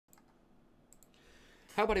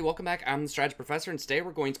Hi, buddy. Welcome back. I'm the Strategy Professor, and today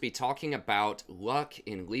we're going to be talking about luck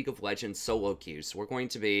in League of Legends solo queues. So we're going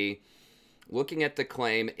to be looking at the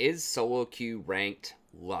claim, is solo queue ranked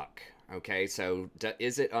luck? Okay, so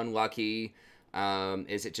is it unlucky?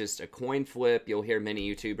 Is it just a coin flip? You'll hear many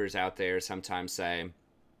YouTubers out there sometimes say,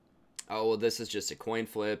 oh, well, this is just a coin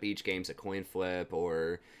flip. Each game's a coin flip,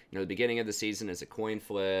 or, the beginning of the season is a coin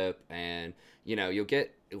flip. And, you'll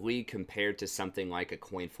get League compared to something like a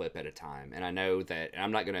coin flip at a time. And I know that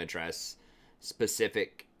I'm not going to address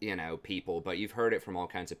specific, people, but you've heard it from all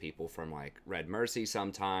kinds of people, from like Red Mercy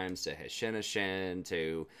sometimes to Hishinishin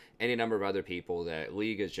to any number of other people, that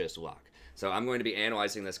League is just luck. So I'm going to be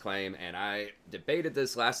analyzing this claim, and I debated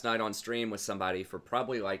this last night on stream with somebody for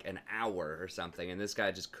probably like an hour or something, and this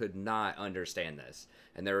guy just could not understand this.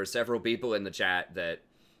 And there were several people in the chat that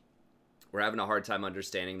were having a hard time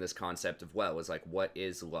understanding this concept of, well, is like, what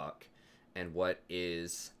is luck and what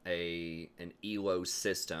is an ELO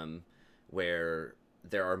system where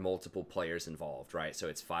there are multiple players involved, right? So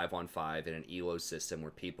it's 5-on-5 in an ELO system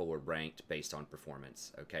where people were ranked based on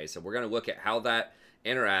performance. Okay, so we're going to look at how that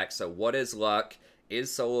interacts. So what is luck?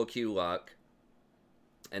 Is solo queue luck?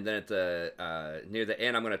 And then at the near the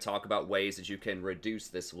end, I'm going to talk about ways that you can reduce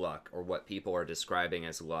this luck, or what people are describing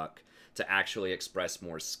as luck, to actually express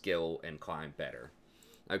more skill and climb better.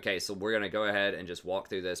 Okay, so we're going to go ahead and just walk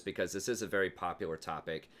through this, because this is a very popular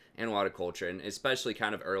topic in a lot of culture, and especially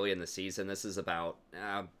kind of early in the season. This is about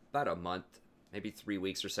a month, maybe 3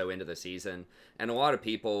 weeks or so into the season, and a lot of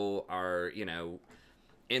people are,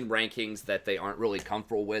 in rankings that they aren't really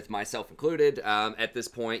comfortable with, myself included, at this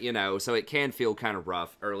point, so it can feel kind of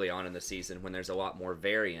rough early on in the season when there's a lot more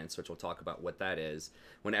variance, which we'll talk about what that is,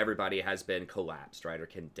 when everybody has been collapsed, right, or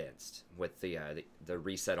condensed with the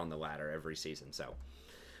reset on the ladder every season. So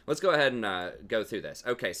let's go ahead and go through this.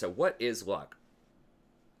 Okay, so what is luck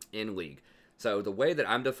in League? So the way that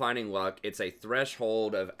I'm defining luck, it's a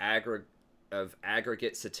threshold of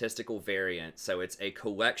aggregate statistical variance. So it's a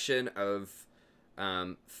collection of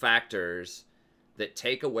factors that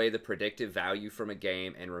take away the predictive value from a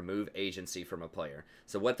game and remove agency from a player.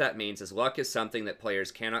 So what that means is luck is something that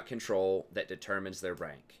players cannot control that determines their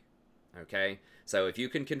rank. Okay? So if you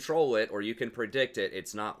can control it or you can predict it,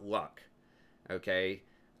 it's not luck. Okay?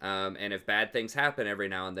 And if bad things happen every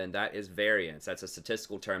now and then, that is variance. That's a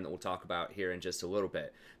statistical term that we'll talk about here in just a little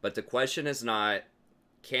bit. But the question is not,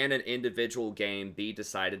 can an individual game be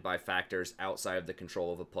decided by factors outside of the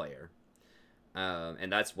control of a player?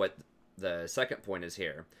 And that's what the second point is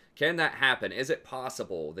here. Can that happen? Is it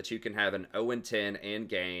possible that you can have an 0-10 in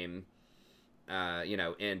game,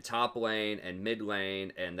 in top lane and mid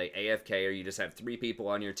lane, and they AFK, or you just have 3 people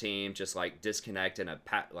on your team just like disconnect in a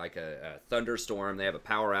thunderstorm, they have a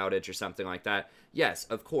power outage or something like that? Yes,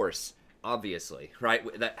 of course, obviously,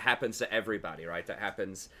 right? That happens to everybody, right? That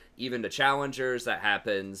happens even to challengers. That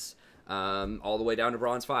happens all the way down to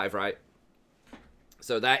bronze 5, right?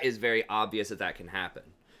 So that is very obvious that can happen.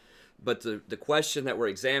 But the question that we're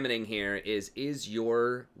examining here is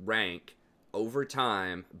your rank over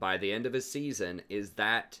time by the end of a season, is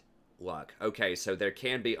that luck? Okay, so there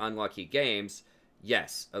can be unlucky games.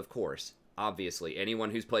 Yes, of course. Obviously, anyone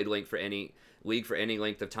who's played League for any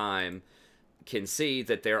length of time can see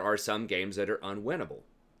that there are some games that are unwinnable.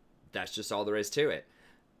 That's just all there is to it.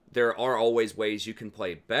 There are always ways you can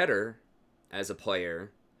play better as a player,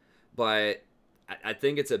 but I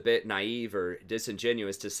think it's a bit naive or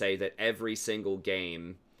disingenuous to say that every single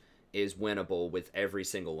game is winnable with every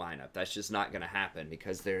single lineup. That's just not going to happen,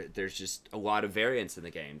 because there's just a lot of variance in the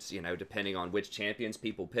games, depending on which champions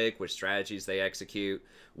people pick, which strategies they execute,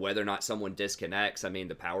 whether or not someone disconnects. I mean,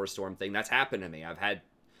 the Power Storm thing, that's happened to me. I've had,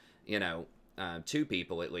 2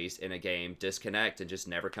 people at least in a game disconnect and just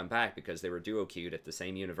never come back because they were duo queued at the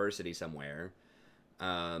same university somewhere.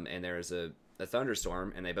 And there was a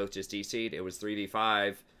thunderstorm, and they both just DC'd. It was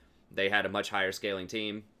 3v5. They had a much higher scaling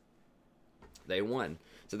team. They won.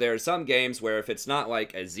 So there are some games where if it's not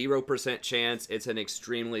like a 0% chance, it's an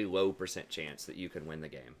extremely low percent chance that you can win the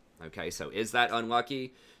game. Okay, so is that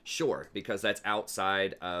unlucky? Sure, because that's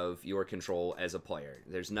outside of your control as a player.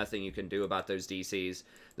 There's nothing you can do about those DCs.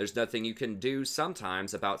 There's nothing you can do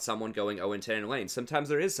sometimes about someone going 0-10 in lane. Sometimes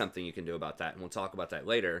there is something you can do about that, and we'll talk about that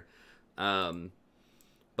later.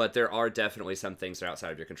 But there are definitely some things that are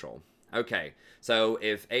outside of your control. Okay, so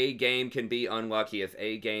if a game can be unlucky, if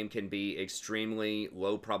a game can be extremely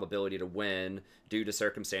low probability to win due to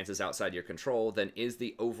circumstances outside your control, then is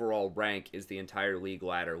the overall rank, is the entire league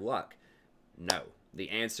ladder luck? No. The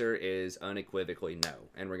answer is unequivocally no,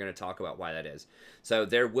 and we're going to talk about why that is. So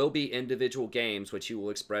there will be individual games which you will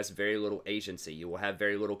express very little agency. You will have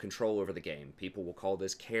very little control over the game. People will call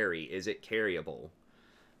this carry. Is it carryable?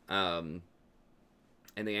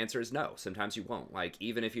 And the answer is no. Sometimes you won't. Like,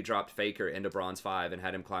 even if you dropped Faker into Bronze 5 and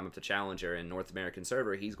had him climb up to Challenger in North American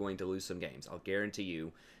server, he's going to lose some games. I'll guarantee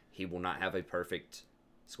you he will not have a perfect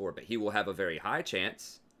score, but he will have a very high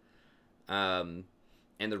chance. And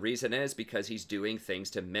the reason is because he's doing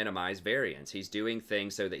things to minimize variance. He's doing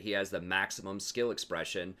things so that he has the maximum skill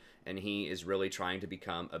expression, and he is really trying to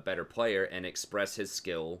become a better player and express his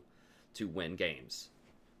skill to win games.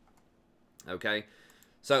 Okay?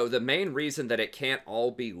 So the main reason that it can't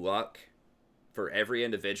all be luck for every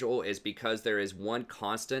individual is because there is one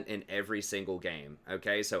constant in every single game.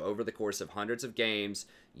 Okay, so over the course of hundreds of games,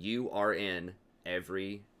 you are in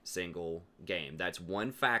every single game. That's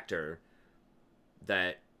one factor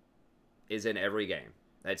that is in every game.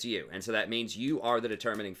 That's you. And so that means you are the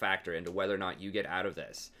determining factor into whether or not you get out of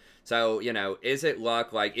this. So, you know, is it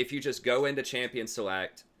luck? Like, if you just go into Champion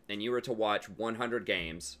Select and you were to watch 100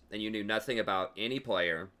 games and you knew nothing about any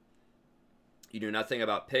player, you knew nothing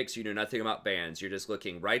about picks, you knew nothing about bans, you're just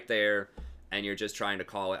looking right there and you're just trying to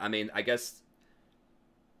call it. I mean, I guess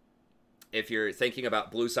if you're thinking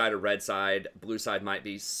about blue side or red side might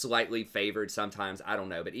be slightly favored sometimes, I don't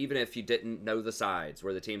know. But even if you didn't know the sides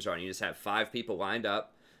where the teams are, and you just have 5 people lined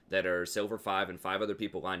up that are silver 5 and 5 other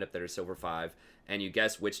people lined up that are silver 5, and you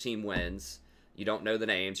guess which team wins. You don't know the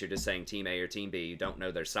names. You're just saying Team A or Team B. You don't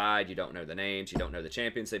know their side. You don't know the names. You don't know the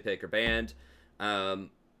champions they pick or banned.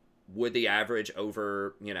 Would the average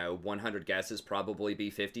over, 100 guesses probably be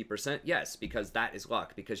 50%? Yes, because that is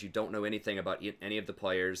luck, because you don't know anything about any of the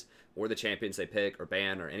players or the champions they pick or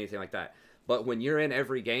ban or anything like that. But when you're in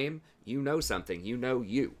every game, you know something. You know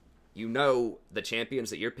you. You know the champions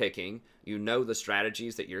that you're picking. You know the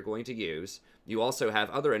strategies that you're going to use. You also have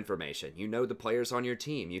other information. You know the players on your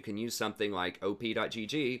team. You can use something like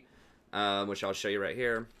op.gg, which I'll show you right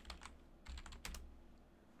here.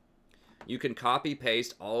 You can copy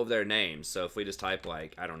paste all of their names. So if we just type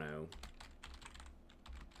like, I don't know,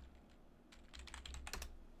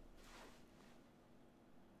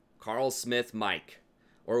 Carl Smith Mike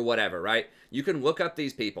or whatever, right? You can look up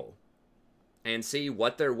these people and see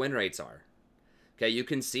what their win rates are. Okay, you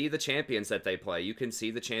can see the champions that they play. You can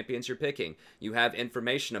see the champions you're picking. You have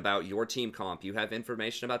information about your team comp. You have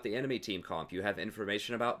information about the enemy team comp. You have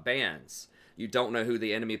information about bans. You don't know who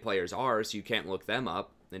the enemy players are, so you can't look them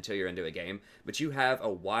up until you're into a game. But you have a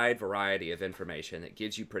wide variety of information that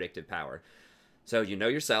gives you predictive power. So you know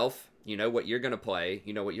yourself. You know what you're going to play.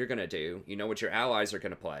 You know what you're going to do. You know what your allies are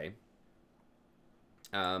going to play.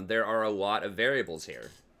 There are a lot of variables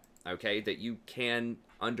here, okay, that you can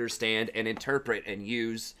understand and interpret and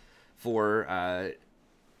use for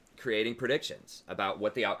creating predictions about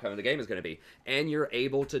what the outcome of the game is going to be. And you're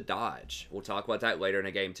able to dodge. We'll talk about that later in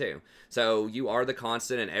a game too. So you are the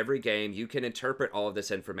constant in every game. You can interpret all of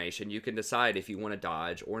this information. You can decide if you want to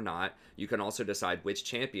dodge or not. You can also decide which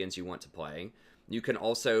champions you want to play. You can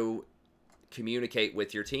also communicate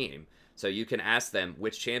with your team. So you can ask them,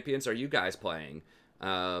 which champions are you guys playing?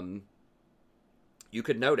 You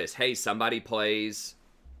could notice, hey, somebody plays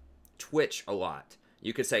Twitch a lot.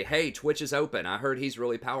 You could say, hey, Twitch is open. I heard he's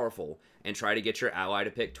really powerful, and try to get your ally to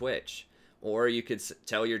pick Twitch. Or you could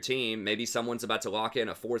tell your team, maybe someone's about to lock in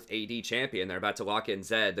a 4th AD champion. They're about to lock in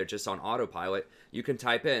Zed. They're just on autopilot. You can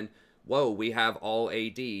type in, whoa, we have all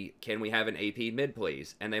AD. Can we have an AP mid,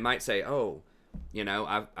 please? And they might say, oh,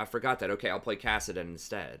 I forgot that. Okay, I'll play Kassadin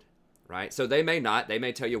instead. Right? So they may not. They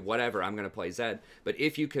may tell you, whatever, I'm going to play Zed. But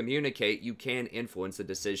if you communicate, you can influence the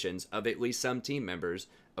decisions of at least some team members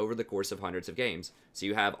over the course of hundreds of games. So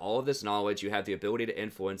you have all of this knowledge. You have the ability to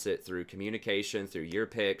influence it through communication, through your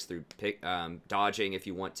picks, through dodging if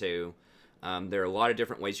you want to. There are a lot of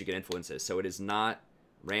different ways you can influence this. So it is not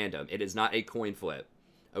random. It is not a coin flip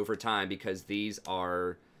over time, because these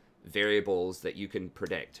are variables that you can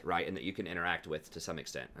predict, right? And that you can interact with to some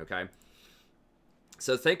extent, okay?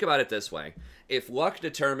 So think about it this way. If luck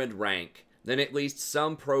determined rank, then at least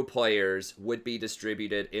some pro players would be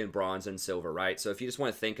distributed in bronze and silver, right? So if you just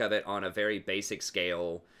want to think of it on a very basic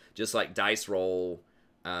scale, just like dice roll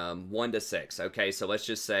 1 to 6, okay? So let's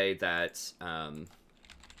just say that,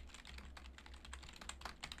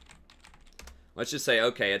 let's just say,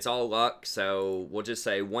 okay, it's all luck, so we'll just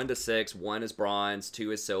say 1 to 6, 1 is bronze,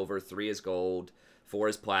 2 is silver, 3 is gold, 4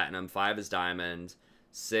 is platinum, 5 is diamond,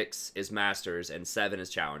 6 is masters, and 7 is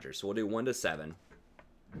challenger. So we'll do 1 to 7.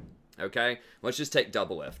 Okay? Let's just take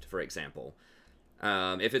double lift, for example.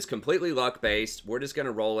 If it's completely luck-based, we're just going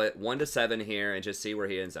to roll it 1 to 7 here and just see where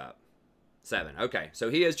he ends up. 7. Okay, so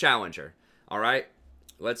he is challenger. All right?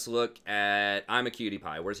 Let's look at I'm a Cutie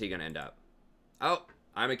Pie. Where's he going to end up? Oh,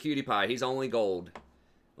 I'm a Cutie Pie. He's only gold.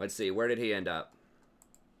 Let's see. Where did he end up?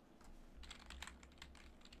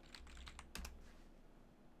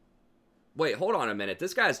 Wait, hold on a minute.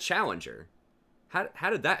 This guy's Challenger. How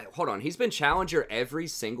did that... Hold on. He's been Challenger every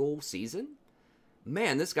single season?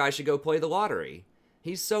 Man, this guy should go play the lottery.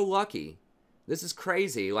 He's so lucky. This is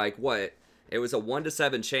crazy. Like, what? It was a 1 to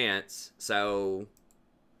 7 chance, so...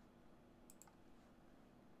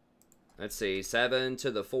 Let's see. 7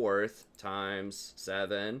 to the 4th times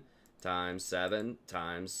 7 times 7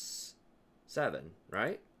 times 7,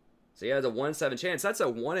 right? So he has a 1 in 7 chance. That's a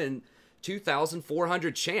 1 in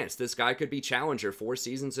 2,400 chance this guy could be Challenger 4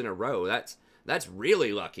 seasons in a row. That's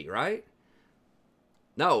really lucky, right?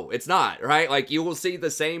 No, it's not, right? Like, you will see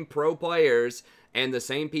the same pro players and the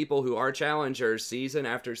same people who are Challengers season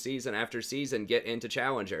after season after season get into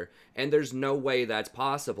Challenger. And there's no way that's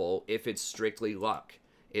possible if it's strictly luck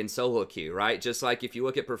in solo queue, right? Just like if you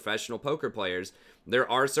look at professional poker players, there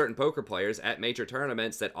are certain poker players at major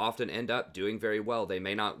tournaments that often end up doing very well. They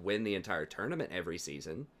may not win the entire tournament every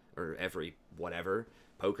season or every whatever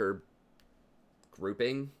poker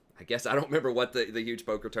grouping. I guess I don't remember what the huge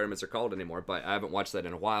poker tournaments are called anymore, but I haven't watched that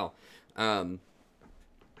in a while. But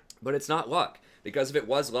it's not luck, because if it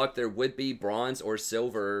was luck, there would be bronze or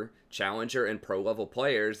silver Challenger and pro level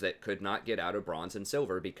players that could not get out of bronze and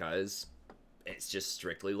silver because it's just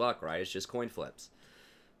strictly luck, right? It's just coin flips.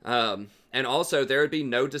 And also, there would be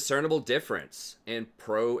no discernible difference in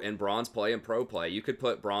pro and bronze play and pro play. You could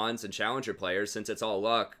put bronze and Challenger players, since it's all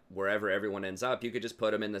luck, wherever everyone ends up, you could just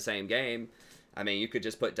put them in the same game. I mean, you could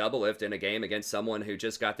just put Double Lift in a game against someone who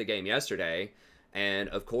just got the game yesterday, and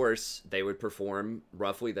of course, they would perform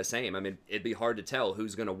roughly the same. I mean, it'd be hard to tell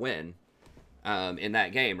who's going to win in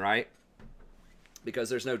that game, right? Because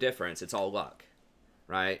there's no difference. It's all luck,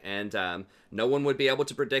 right? And no one would be able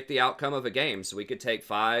to predict the outcome of a game. So we could take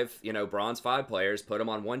 5, bronze 5 players, put them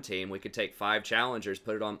on one team. We could take 5 Challengers,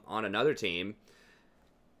 put it on another team.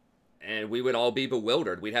 And we would all be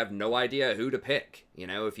bewildered. We'd have no idea who to pick.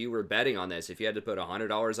 If you were betting on this, if you had to put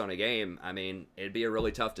 $100 on a game, I mean, it'd be a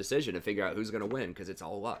really tough decision to figure out who's going to win, because it's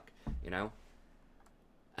all luck,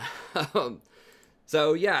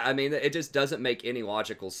 So, yeah, I mean, it just doesn't make any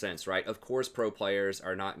logical sense, right? Of course, pro players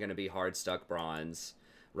are not going to be hard-stuck bronze,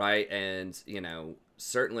 right? And,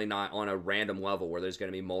 certainly not on a random level where there's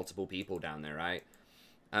going to be multiple people down there, right?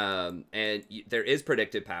 There is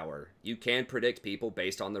predictive power. You can predict people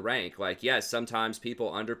based on the rank. Like, yes, sometimes people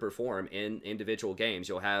underperform in individual games.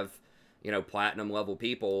 You'll have, platinum level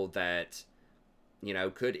people that,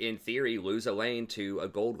 could in theory lose a lane to a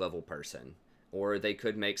gold level person, or they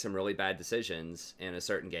could make some really bad decisions in a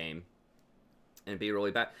certain game and be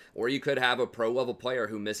really bad. Or you could have a pro level player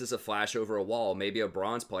who misses a flash over a wall. Maybe a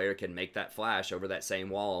bronze player can make that flash over that same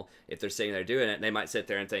wall if they're sitting there doing it. And they might sit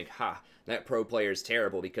there and think, that pro player is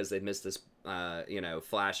terrible because they missed this,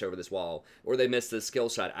 flash over this wall. Or they missed this skill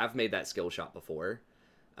shot. I've made that skill shot before.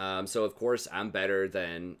 So, of course, I'm better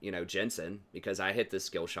than, Jensen, because I hit this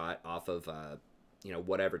skill shot off of,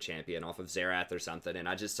 whatever champion, off of Zerath or something. And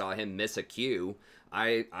I just saw him miss a Q.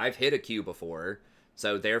 I've hit a Q before.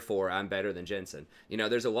 So, therefore, I'm better than Jensen.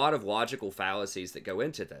 There's a lot of logical fallacies that go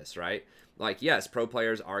into this, right? Like, yes, pro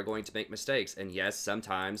players are going to make mistakes. And yes,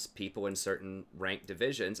 sometimes people in certain ranked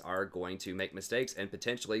divisions are going to make mistakes and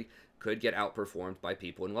potentially could get outperformed by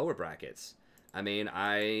people in lower brackets. I mean,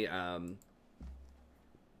 I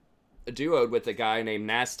duoed with a guy named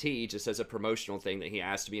Nasty just as a promotional thing that he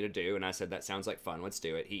asked me to do. And I said, that sounds like fun. Let's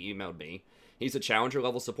do it. He emailed me. He's a Challenger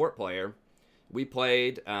level support player. We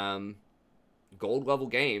played... gold level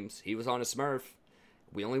games. He was on a Smurf.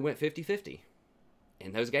 We only went 50-50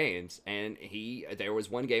 in those games. And there was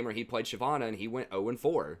one game where he played Shyvana and he went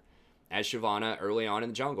 0-4 as Shyvana early on in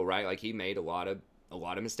the jungle, right? Like, he made a lot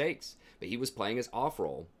of mistakes, but he was playing his off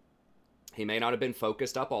role. He may not have been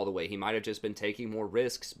focused up all the way. He might have just been taking more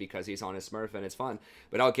risks because he's on his Smurf and it's fun.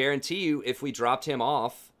 But I'll guarantee you, if we dropped him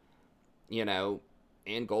off,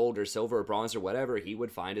 in gold or silver or bronze or whatever, he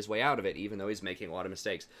would find his way out of it, even though he's making a lot of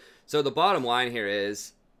mistakes. So the bottom line here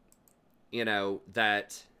is,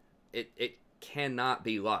 that it cannot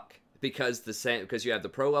be luck, because you have the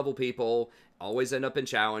pro level people always end up in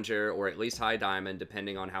Challenger or at least high diamond,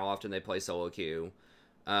 depending on how often they play solo queue.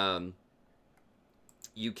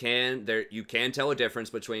 You can tell a difference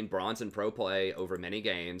between bronze and pro play over many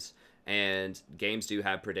games, and games do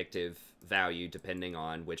have predictive value depending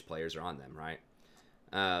on which players are on them, right?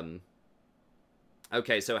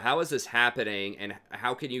 Okay, so how is this happening, and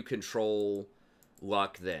how can you control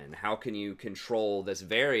luck then? How can you control this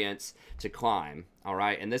variance to climb? All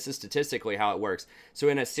right, and this is statistically how it works. So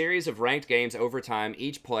in a series of ranked games over time,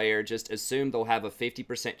 each player just assume they'll have a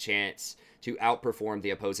 50% chance to outperform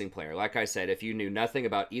the opposing player. Like I said, if you knew nothing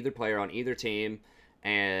about either player on either team,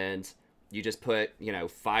 and you just put,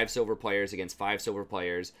 5 silver players against 5 silver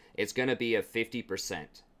players, it's going to be a 50%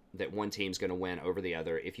 that one team's going to win over the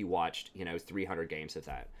other if you watched, 300 games of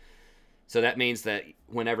that. So that means that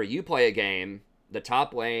whenever you play a game, the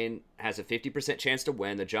top lane has a 50% chance to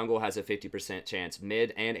win. The jungle has a 50% chance.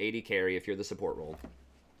 Mid and AD carry, if you're the support role,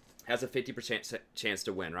 has a 50% chance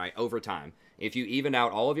to win, right? Over time. If you even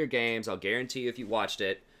out all of your games, I'll guarantee you if you watched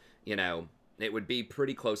it, it would be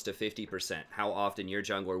pretty close to 50% how often your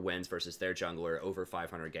jungler wins versus their jungler over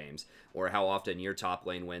 500 games, or how often your top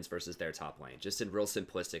lane wins versus their top lane, just in real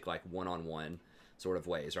simplistic, like one-on-one sort of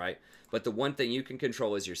ways, right? But the one thing you can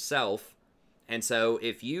control is yourself, and so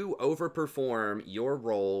if you overperform your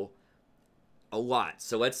role a lot,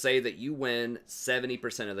 so let's say that you win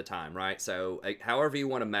 70% of the time, right? So however you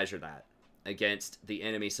want to measure that against the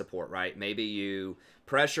enemy support, right? Maybe you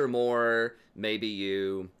pressure more, maybe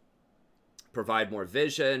you provide more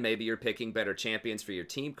vision, maybe you're picking better champions for your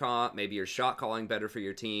team comp, maybe you're shot calling better for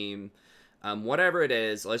your team, whatever it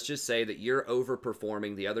is. Let's just say that you're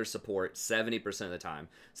overperforming the other support 70% of the time.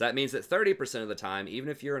 So that means that 30% of the time, even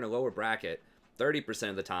if you're in a lower bracket, 30%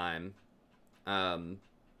 of the time,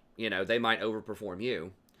 they might overperform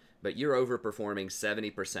you, but you're overperforming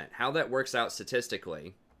 70%. How that works out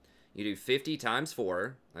statistically, you do 50 times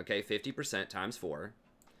 4, okay, 50% times 4.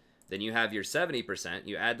 Then you have your 70%,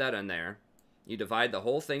 you add that in there. You divide the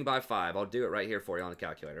whole thing by 5. I'll do it right here for you on the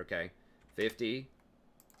calculator, okay? 50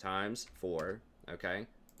 times 4, okay,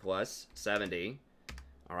 plus 70.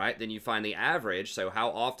 All right, then you find the average. So how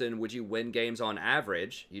often would you win games on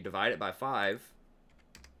average? You divide it by 5,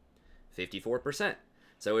 54%.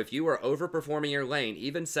 So if you are overperforming your lane,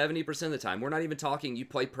 even 70% of the time, we're not even talking you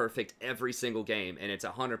play perfect every single game and it's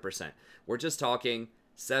 100%. We're just talking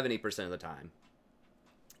 70% of the time.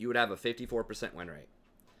 You would have a 54% win rate.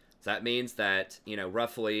 So that means that,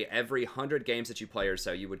 roughly every 100 games that you play or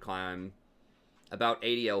so, you would climb about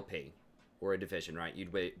 80 LP or a division, right?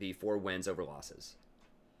 You'd be 4 wins over losses.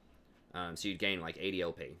 So you'd gain like 80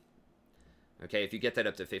 LP. Okay, if you get that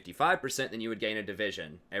up to 55%, then you would gain a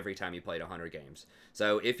division every time you played 100 games.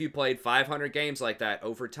 So if you played 500 games like that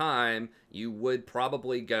over time, you would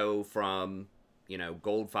probably go from,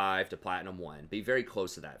 gold 5 to platinum 1. Be very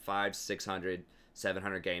close to that. 500, 600,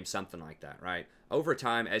 700 games, something like that, right? Over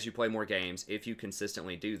time, as you play more games, if you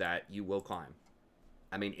consistently do that, you will climb.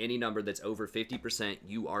 I mean, any number that's over 50%,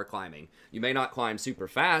 you are climbing. You may not climb super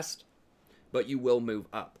fast, but you will move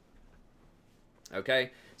up.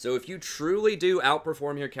 Okay? So if you truly do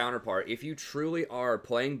outperform your counterpart, if you truly are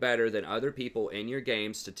playing better than other people in your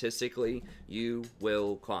game, statistically, you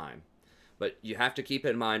will climb. But you have to keep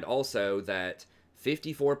in mind also that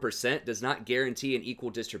 54% does not guarantee an equal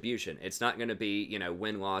distribution. It's not going to be,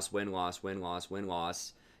 win-loss, win-loss, win-loss,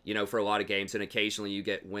 win-loss, for a lot of games. And occasionally you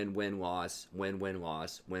get win-win-loss,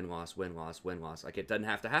 win-win-loss, win-loss, win-loss, win-loss. Like, it doesn't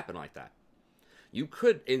have to happen like that. You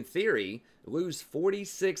could, in theory, lose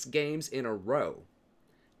 46 games in a row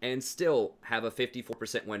and still have a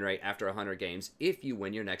 54% win rate after 100 games if you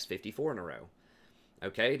win your next 54 in a row.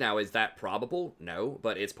 Okay, now is that probable? No,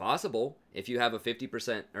 but it's possible. If you have a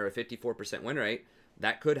 50% or a 54% win rate,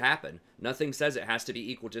 that could happen. Nothing says it has to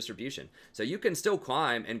be equal distribution. So you can still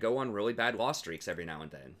climb and go on really bad loss streaks every now and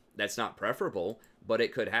then. That's not preferable, but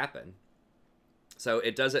it could happen. So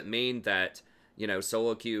it doesn't mean that,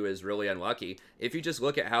 solo queue is really unlucky. If you just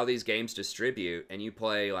look at how these games distribute and you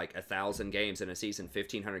play like 1,000 games in a season,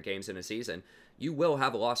 1,500 games in a season, you will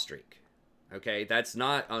have a loss streak. Okay, that's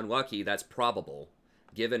not unlucky, that's probable,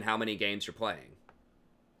 given how many games you're playing.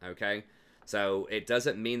 Okay, so it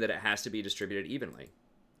doesn't mean that it has to be distributed evenly.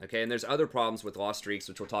 Okay, and there's other problems with loss streaks,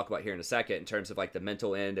 which we'll talk about here in a second, in terms of like the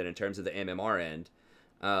mental end and in terms of the MMR end.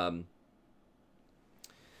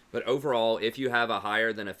 But overall, if you have a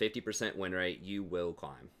higher than a 50% win rate, you will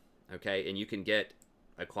climb. Okay, and you can get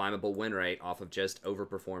a climbable win rate off of just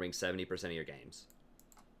overperforming 70% of your games.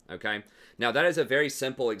 Okay, now that is a very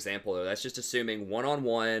simple example, though. That's just assuming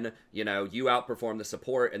one-on-one, you outperform the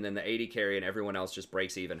support, and then the AD carry and everyone else just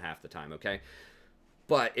breaks even half the time, okay?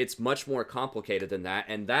 But it's much more complicated than that,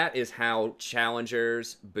 and that is how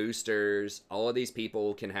challengers, boosters, all of these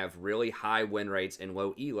people can have really high win rates and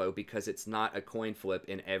low elo because it's not a coin flip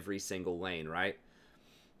in every single lane, right?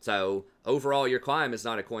 So overall, your climb is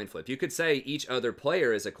not a coin flip. You could say each other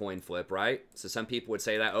player is a coin flip, right? So some people would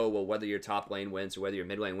say that, oh, well, whether your top lane wins or whether your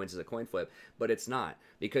mid lane wins is a coin flip. But it's not,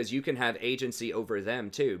 because you can have agency over them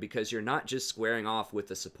too, because you're not just squaring off with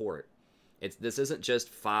the support. This isn't just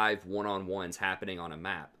 5 one-on-ones happening on a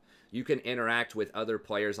map. You can interact with other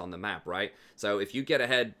players on the map, right? So if you get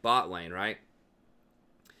ahead bot lane, right?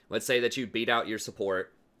 Let's say that you beat out your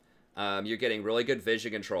support. You're getting really good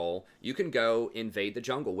vision control. You can go invade the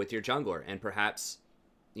jungle with your jungler and perhaps,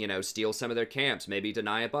 you know, steal some of their camps, maybe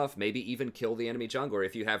deny a buff, maybe even kill the enemy jungler.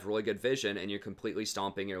 If you have really good vision and you're completely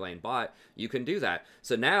stomping your lane bot, you can do that.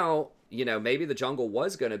 So now, you know, maybe the jungle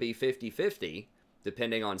was going to be 50-50,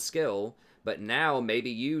 depending on skill, but now maybe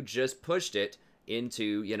you just pushed it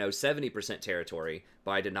into, you know, 70% territory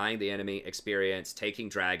by denying the enemy experience, taking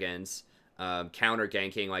dragons, counter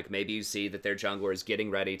ganking. Like maybe you see that their jungler is getting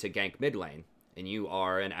ready to gank mid lane, and you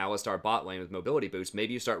are an Alistar bot lane with mobility boost.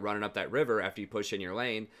 Maybe you start running up that river after you push in your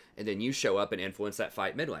lane, and then you show up and influence that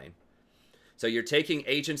fight mid lane. So you're taking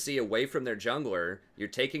agency away from their jungler. You're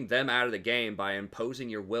taking them out of the game by imposing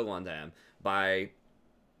your will on them, by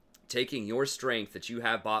taking your strength that you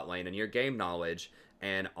have bot lane and your game knowledge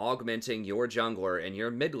and augmenting your jungler and your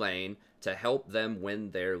mid lane to help them win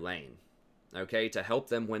their lane. Okay, to help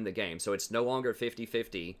them win the game. So it's no longer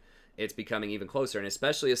 50-50. It's becoming even closer. And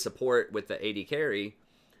especially a support with the AD carry,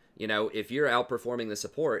 you know, if you're outperforming the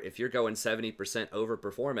support, if you're going 70% over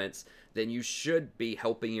performance, then you should be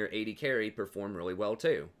helping your AD carry perform really well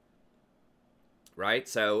too. Right?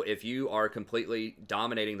 So if you are completely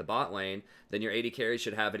dominating the bot lane, then your AD carry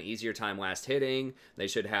should have an easier time last hitting. They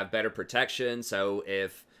should have better protection. So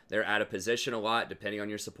if they're out of position a lot, depending on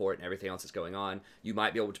your support and everything else that's going on, you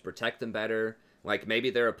might be able to protect them better. Like maybe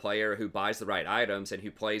they're a player who buys the right items and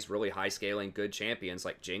who plays really high scaling good champions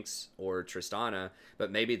like Jinx or Tristana,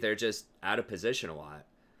 but maybe they're just out of position a lot.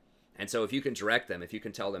 And so if you can direct them, if you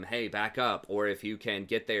can tell them, hey, back up, or if you can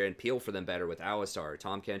get there and peel for them better with Alistar, or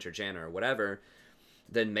Tahm Kench, or Janna, or whatever,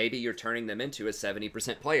 then maybe you're turning them into a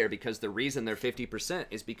 70% player, because the reason they're 50%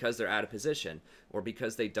 is because they're out of position, or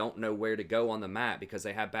because they don't know where to go on the map, because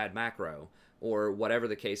they have bad macro, or whatever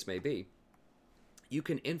the case may be. You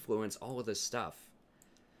can influence all of this stuff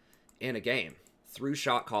in a game through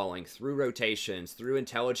shot calling, through rotations, through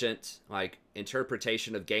intelligent like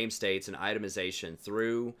interpretation of game states and itemization,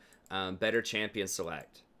 through better champion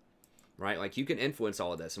select. Right? Like you can influence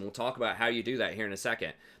all of this, and we'll talk about how you do that here in a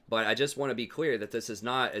second. But I just want to be clear that this is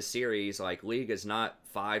not a series, like League is not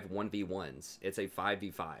 5 1v1s. It's a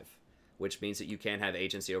 5v5, which means that you can have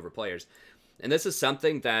agency over players. And this is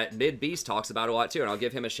something that MidBeast talks about a lot too, and I'll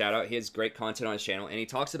give him a shout out. He has great content on his channel, and he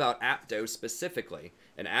talks about Apto specifically.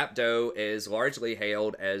 And Apto is largely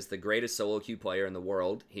hailed as the greatest solo queue player in the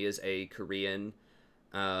world. He is a Korean,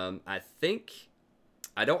 I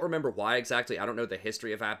don't remember why exactly. I don't know the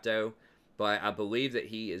history of Apto, but I believe that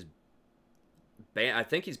he is banned. I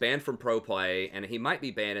think he's banned from pro play, and he might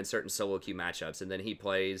be banned in certain solo queue matchups. And then he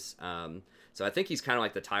plays, so I think he's kind of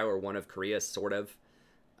like the Tyler 1 of Korea, sort of.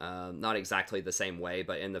 Not exactly the same way,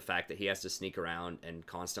 but in the fact that he has to sneak around and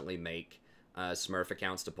constantly make Smurf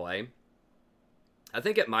accounts to play. I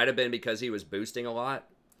think it might have been because he was boosting a lot.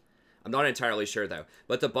 I'm not entirely sure, though.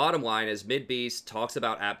 But the bottom line is MidBeast talks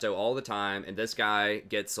about Apto all the time, and this guy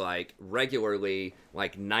gets, like, regularly,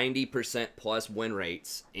 like, 90% plus win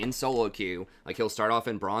rates in solo queue. Like, he'll start off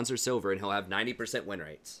in bronze or silver, and he'll have 90% win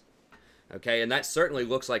rates. Okay, and that certainly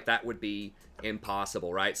looks like that would be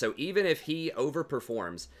impossible, right? So even if he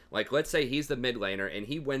overperforms, like let's say he's the mid laner and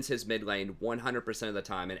he wins his mid lane 100% of the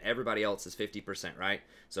time and everybody else is 50%, right?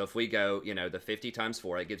 So if we go, you know, the 50 times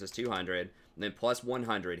 4, it gives us 200, and then plus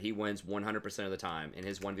 100, he wins 100% of the time in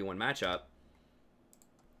his 1v1 matchup,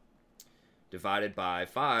 divided by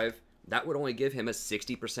 5, that would only give him a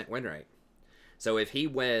 60% win rate. So if he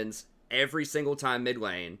wins every single time mid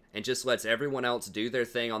lane and just lets everyone else do their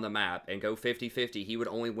thing on the map and go 50-50, he would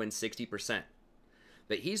only win 60%.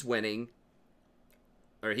 But he's winning,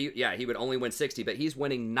 or he would only win 60, but he's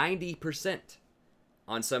winning 90%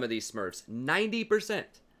 on some of these Smurfs. 90%.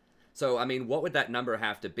 So, I mean, what would that number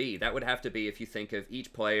have to be? That would have to be, if you think of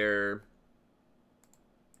each player,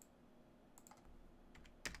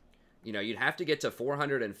 you know, you'd have to get to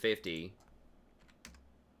 450.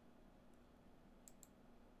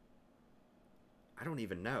 I don't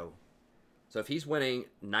even know. So if he's winning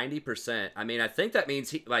 90%, I mean, I think that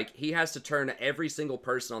means he has to turn every single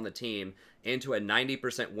person on the team into a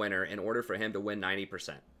 90% winner in order for him to win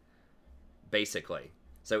 90%. Basically.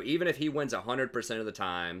 So even if he wins 100% of the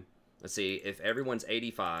time, let's see, if everyone's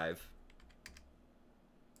 85,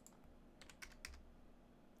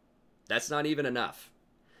 that's not even enough.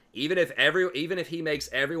 Even if he makes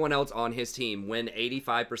everyone else on his team win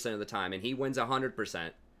 85% of the time and he wins 100%,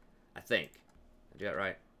 I think. I do that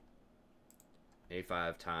right?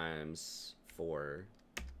 85 times 4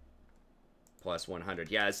 plus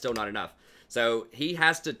 100. Yeah, it's still not enough. So he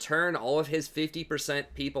has to turn all of his 50%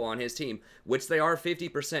 people on his team, which they are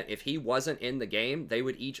 50%. If he wasn't in the game, they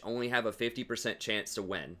would each only have a 50% chance to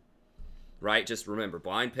win. right? Just remember,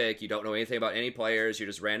 blind pick, you don't know anything about any players, you're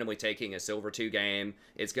just randomly taking a Silver 2 game.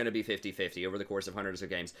 It's going to be 50-50 over the course of hundreds of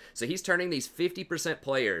games. So he's turning these 50%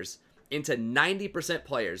 players into 90%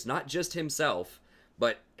 players, not just himself,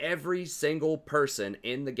 but every single person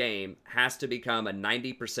in the game has to become a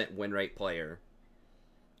 90% win rate player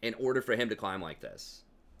in order for him to climb like this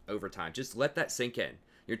over time. Just let that sink in.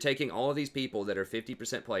 You're taking all of these people that are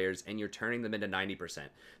 50% players and you're turning them into 90%.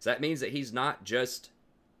 So that means that he's not just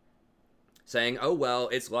saying, oh, well,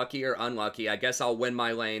 it's lucky or unlucky. I guess I'll win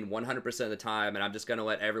my lane 100% of the time, and I'm just going to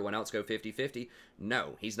let everyone else go 50-50.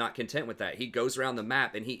 No, he's not content with that. He goes around the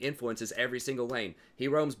map, and he influences every single lane. He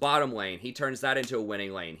roams bottom lane. He turns that into a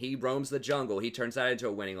winning lane. He roams the jungle. He turns that into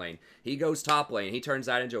a winning lane. He goes top lane. He turns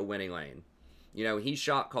that into a winning lane. You know, he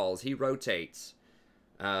shot calls. He rotates.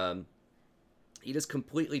 He just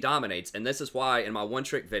completely dominates. And this is why in my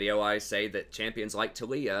one-trick video, I say that champions like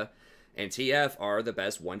Talia and TF are the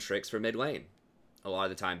best one-tricks for mid lane a lot of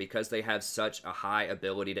the time, because they have such a high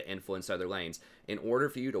ability to influence other lanes. In order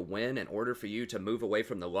for you to win, in order for you to move away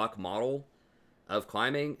from the luck model of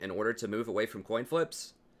climbing, in order to move away from coin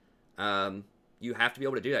flips, you have to be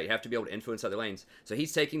able to do that. You have to be able to influence other lanes. So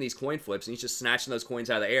he's taking these coin flips and he's just snatching those coins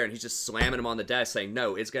out of the air and he's just slamming them on the desk saying,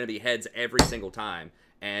 no, it's going to be heads every single time.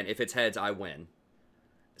 And if it's heads, I win.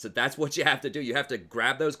 So that's what you have to do. You have to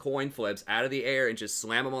grab those coin flips out of the air and just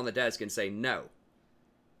slam them on the desk and say, no,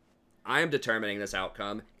 I am determining this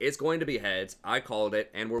outcome. It's going to be heads. I called it,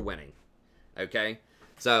 and we're winning. Okay?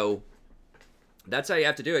 So that's how you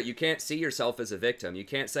have to do it. You can't see yourself as a victim. You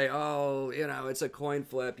can't say, oh, you know, it's a coin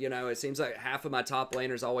flip. You know, it seems like half of my top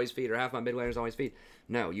laners always feed or half my mid laners always feed.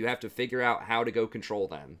 No, you have to figure out how to go control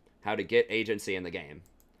them, how to get agency in the game.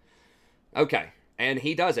 Okay. And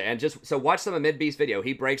he does it. And just so watch some of MidB's video.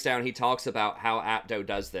 He breaks down, he talks about how Apto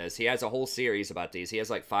does this. He has a whole series about these. He has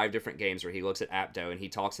like 5 different games where he looks at Apto and he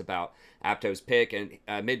talks about Apto's pick. And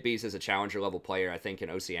MidB's is a challenger level player, I think,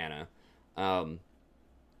 in Oceania. So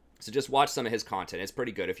just watch some of his content. It's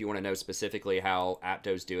pretty good if you want to know specifically how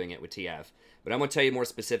Apto's doing it with TF. But I'm going to tell you more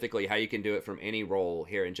specifically how you can do it from any role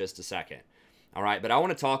here in just a second. All right, but I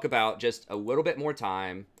want to talk about just a little bit more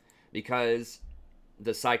time because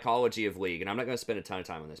the psychology of League, and I'm not going to spend a ton of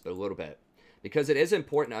time on this, but a little bit, because it is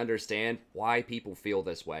important to understand why people feel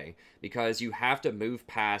this way, because you have to move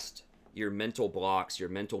past your mental blocks, your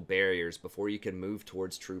mental barriers, before you can move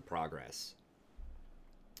towards true progress.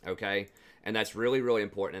 Okay? And that's really, really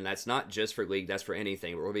important, and that's not just for League, that's for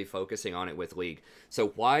anything, but we'll be focusing on it with League. So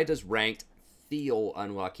why does Ranked feel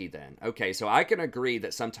unlucky then? Okay, so I can agree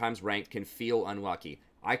that sometimes Ranked can feel unlucky.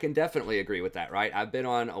 I can definitely agree with that, right? I've been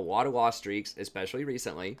on a lot of loss streaks, especially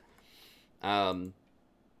recently. And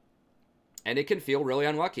it can feel really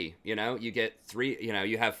unlucky. You know, you get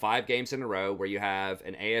you have 5 games in a row where you have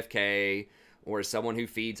an AFK or someone who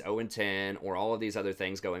feeds 0-10 or all of these other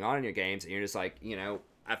things going on in your games. And you're just like, you know,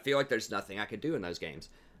 I feel like there's nothing I could do in those games.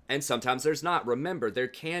 And sometimes there's not. Remember, there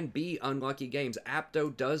can be unlucky games.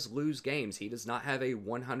 Apto does lose games. He does not have a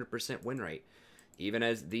 100% win rate. Even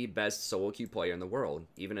as the best solo queue player in the world,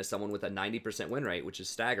 even as someone with a 90% win rate, which is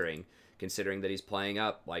staggering, considering that he's playing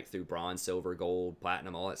up like through bronze, silver, gold,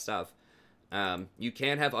 platinum, all that stuff. You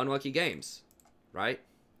can have unlucky games, right?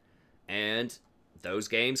 And those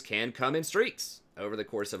games can come in streaks over the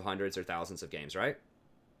course of hundreds or thousands of games, right?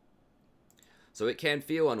 So it can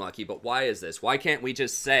feel unlucky, but why is this? Why can't we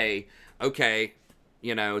just say, okay,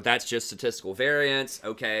 you know, that's just statistical variance,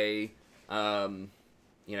 okay,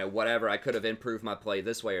 you know, whatever, I could have improved my play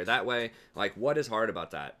this way or that way. Like, what is hard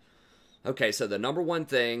about that? Okay, so the number one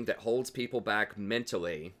thing that holds people back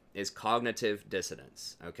mentally is cognitive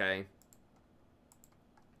dissonance, okay?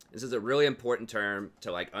 This is a really important term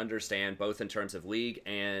to, like, understand, both in terms of League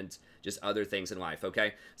and just other things in life,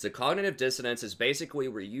 okay? So cognitive dissonance is basically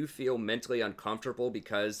where you feel mentally uncomfortable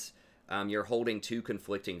because you're holding 2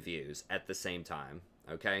 conflicting views at the same time,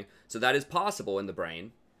 okay? So that is possible in the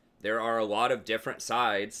brain. There are a lot of different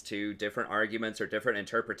sides to different arguments or different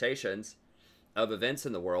interpretations of events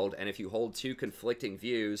in the world, and if you hold 2 conflicting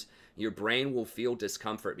views, your brain will feel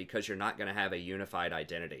discomfort because you're not going to have a unified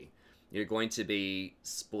identity. You're going to be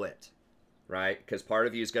split, right? Because part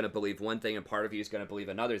of you is going to believe one thing and part of you is going to believe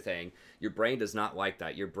another thing. Your brain does not like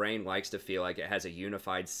that. Your brain likes to feel like it has a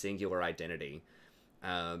unified, singular identity,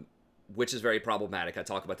 which is very problematic. I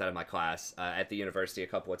talk about that in my class at the university a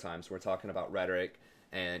couple of times. We're talking about rhetoric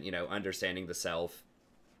and, you know, understanding the self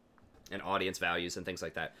and audience values and things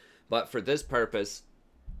like that. But for this purpose,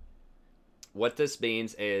 what this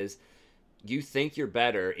means is you think you're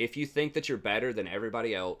better. If you think that you're better than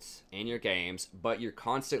everybody else in your games, but you're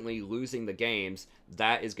constantly losing the games,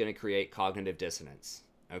 that is going to create cognitive dissonance,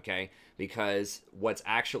 okay? Because what's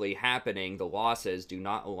actually happening, the losses do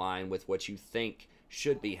not align with what you think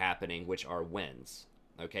should be happening, which are wins,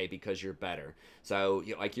 okay? Because you're better. So,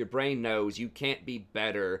 like, your brain knows you can't be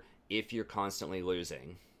better if you're constantly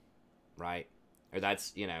losing, right? Or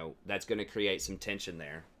that's, you know, that's going to create some tension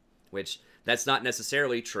there, which that's not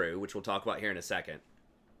necessarily true, which we'll talk about here in a second.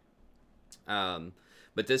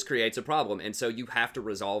 But this creates a problem, and so you have to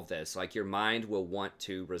resolve this. Like, your mind will want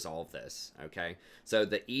to resolve this, okay? So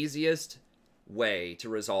the easiest way to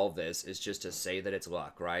resolve this is just to say that it's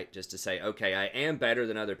luck, right? Just to say, okay, I am better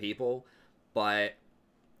than other people, but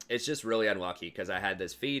it's just really unlucky because I had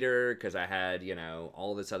this feeder, because I had, you know,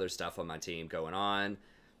 all this other stuff on my team going on.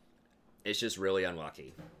 It's just really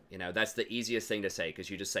unlucky. You know, that's the easiest thing to say, because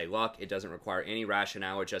you just say luck. It doesn't require any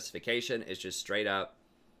rationale or justification. It's just straight up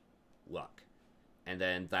luck. And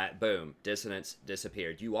then that, boom, dissonance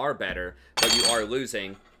disappeared. You are better, but you are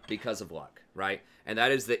losing because of luck, right? And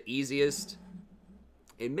that is the easiest,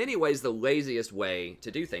 in many ways, the laziest way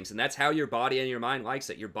to do things. And that's how your body and your mind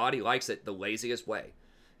likes it. Your body likes it the laziest way.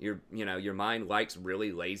 You know, your mind likes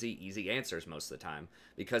really lazy, easy answers most of the time,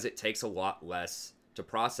 because it takes a lot less to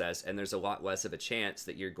process, and there's a lot less of a chance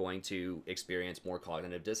that you're going to experience more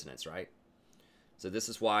cognitive dissonance, right? So this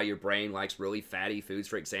is why your brain likes really fatty foods,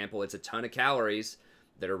 for example. It's a ton of calories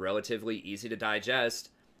that are relatively easy to digest,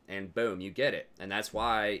 and boom, you get it. And that's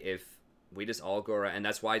why if we just all go around, and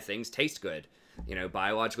that's why things taste good. You know,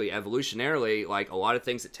 biologically, evolutionarily, like, a lot of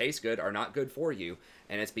things that taste good are not good for you.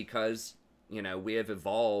 And it's because, you know, we have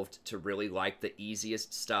evolved to really like the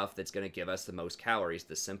easiest stuff that's going to give us the most calories,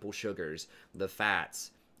 the simple sugars, the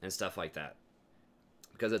fats, and stuff like that.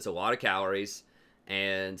 Because it's a lot of calories,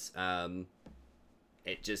 and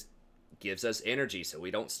it just gives us energy so we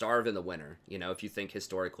don't starve in the winter. You know, if you think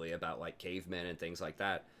historically about, like, cavemen and things like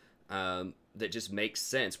that, that just makes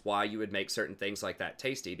sense why you would make certain things like that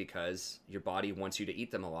tasty, because your body wants you to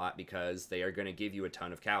eat them a lot because they are going to give you a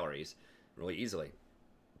ton of calories really easily.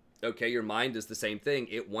 Okay, your mind is the same thing.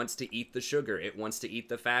 It wants to eat the sugar. It wants to eat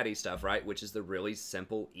the fatty stuff, right? Which is the really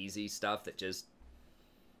simple, easy stuff that just,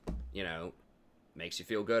 you know, makes you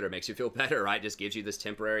feel good or makes you feel better, right? Just gives you this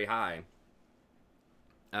temporary high.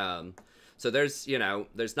 So there's, you know,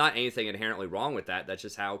 there's not anything inherently wrong with that. That's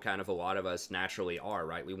just how kind of a lot of us naturally are,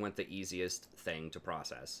 right? We want the easiest thing to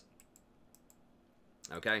process.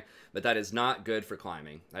 Okay, but that is not good for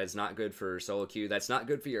climbing. That is not good for solo queue. That's not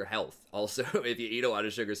good for your health. Also, if you eat a lot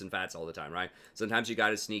of sugars and fats all the time, right? Sometimes you got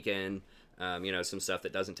to sneak in, you know, some stuff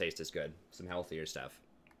that doesn't taste as good, some healthier stuff.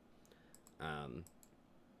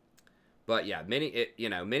 But yeah,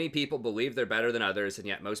 many people believe they're better than others, and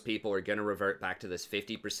yet most people are going to revert back to this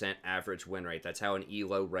 50% average win rate. That's how an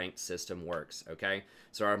ELO ranked system works. Okay,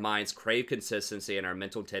 so our minds crave consistency, and our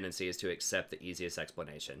mental tendency is to accept the easiest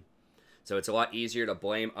explanation. So it's a lot easier to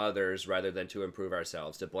blame others rather than to improve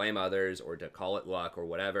ourselves, to blame others or to call it luck or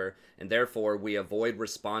whatever. And therefore, we avoid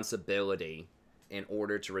responsibility in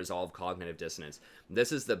order to resolve cognitive dissonance.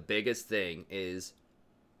 This is the biggest thing is,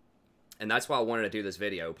 and that's why I wanted to do this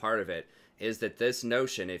video, part of it, is that this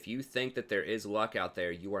notion, if you think that there is luck out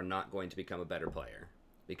there, you are not going to become a better player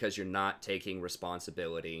because you're not taking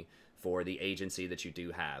responsibility for the agency that you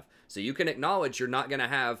do have. So you can acknowledge you're not going to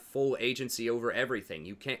have full agency over everything.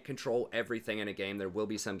 You can't control everything in a game. There will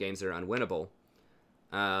be some games that are unwinnable.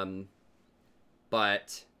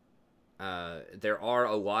 But there are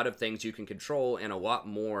a lot of things you can control, and a lot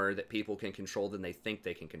more that people can control than they think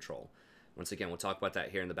they can control. Once again, we'll talk about that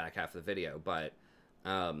here in the back half of the video. But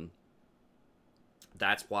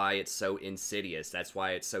that's why it's so insidious. That's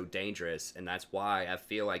why it's so dangerous. And that's why I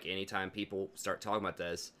feel like anytime people start talking about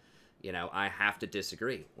this, you know, I have to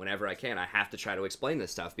disagree whenever I can. I have to try to explain this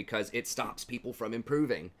stuff because it stops people from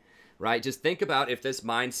improving, right? Just think about if this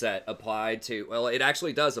mindset applied to, well, it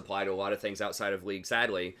actually does apply to a lot of things outside of League,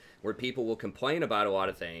 sadly, where people will complain about a lot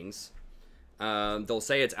of things. They'll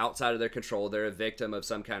say it's outside of their control. They're a victim of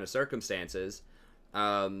some kind of circumstances.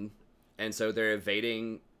 And so they're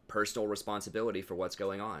evading personal responsibility for what's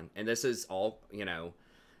going on. And this is all, you know,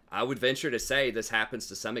 I would venture to say this happens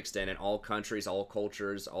to some extent in all countries, all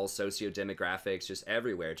cultures, all socio-demographics, just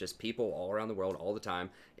everywhere, just people all around the world all the time.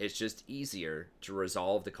 It's just easier to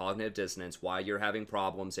resolve the cognitive dissonance while you're having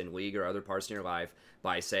problems in League or other parts in your life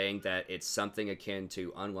by saying that it's something akin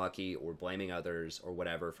to unlucky or blaming others or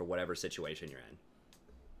whatever for whatever situation you're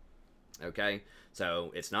in. Okay?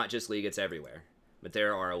 So it's not just League, it's everywhere. But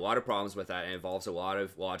there are a lot of problems with that, and it involves a lot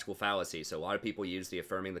of logical fallacy. So a lot of people use the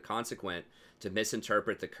affirming the consequent to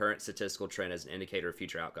misinterpret the current statistical trend as an indicator of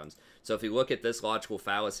future outcomes. So if you look at this logical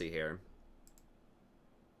fallacy here,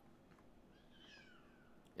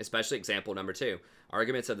 Especially example number 2.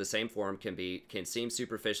 Arguments of the same form can seem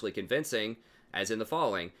superficially convincing, as in the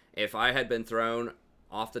following. If I had been thrown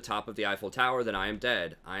off the top of the Eiffel Tower, then I am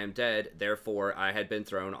dead. I am dead, therefore I had been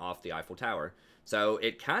thrown off the Eiffel Tower. So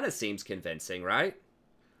it kind of seems convincing, right?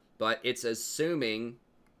 But it's assuming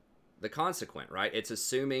the consequent, right? It's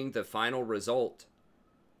assuming the final result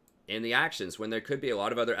in the actions when there could be a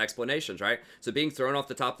lot of other explanations, right? So being thrown off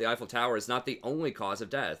the top of the Eiffel Tower is not the only cause of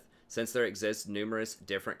death, since there exists numerous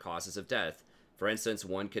different causes of death. For instance,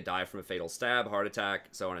 one could die from a fatal stab, heart attack,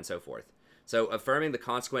 so on and so forth. So affirming the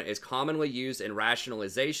consequent is commonly used in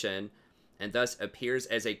rationalization and thus appears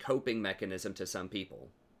as a coping mechanism to some people.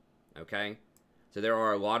 Okay? So there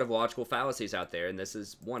are a lot of logical fallacies out there, and this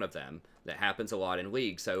is one of them that happens a lot in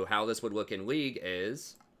League. So how this would look in League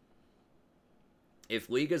is, if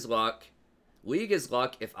League is luck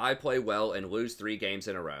if I play well and lose 3 games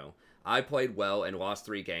in a row. I played well and lost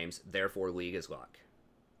 3 games, therefore League is luck.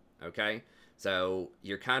 Okay? So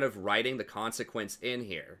you're kind of writing the consequence in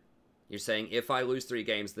here. You're saying, if I lose 3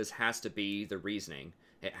 games, this has to be the reasoning.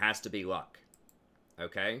 It has to be luck.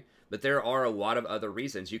 Okay? But there are a lot of other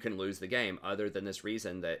reasons you can lose the game other than this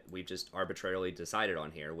reason that we've just arbitrarily decided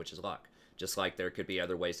on here, which is luck. Just like there could be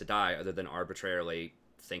other ways to die other than arbitrarily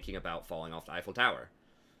thinking about falling off the Eiffel Tower.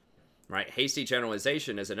 Right? Hasty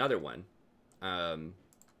generalization is another one. And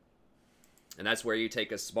that's where you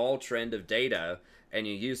take a small trend of data and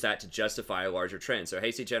you use that to justify a larger trend. So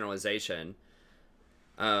hasty generalization,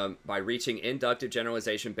 by reaching inductive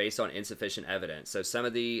generalization based on insufficient evidence. So some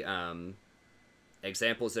of the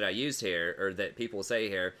examples that I used here, or that people say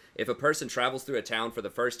here, if a person travels through a town for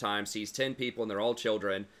the first time, sees 10 people and they're all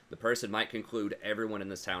children, the person might conclude everyone in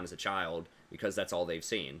this town is a child because that's all they've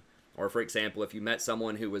seen. Or for example, if you met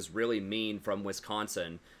someone who was really mean from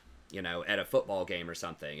Wisconsin, you know, at a football game or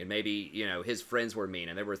something, and maybe, you know, his friends were mean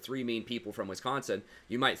and there were 3 mean people from Wisconsin,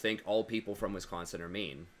 you might think all people from Wisconsin are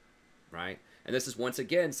mean, right? And this is once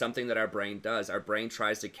again something that our brain does. Our brain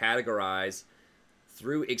tries to categorize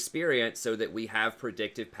through experience so that we have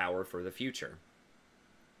predictive power for the future,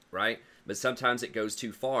 right? But sometimes it goes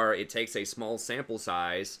too far. It takes a small sample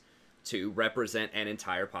size to represent an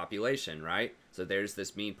entire population, right? So there's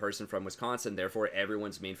this mean person from Wisconsin, therefore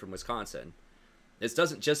everyone's mean from Wisconsin. This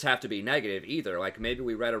doesn't just have to be negative either. Like maybe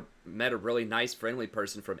we met a really nice, friendly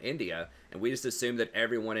person from India, and we just assume that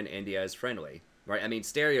everyone in India is friendly, right? I mean,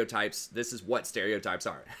 stereotypes, this is what stereotypes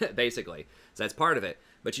are, basically. So that's part of it.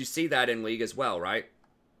 But you see that in League as well, right?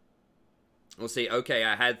 We'll see, okay,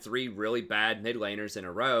 I had 3 really bad mid laners in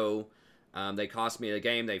a row. They cost me the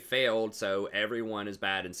game, they failed, so everyone is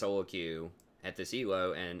bad in solo queue at this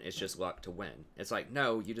elo, and it's just luck to win. It's like,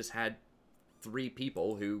 no, you just had 3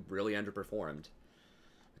 people who really underperformed.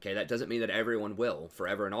 Okay, that doesn't mean that everyone will,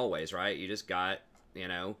 forever and always, right? You just got, you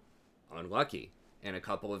know, unlucky in a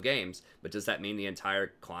couple of games. But does that mean the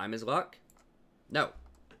entire climb is luck? No.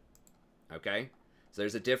 Okay? So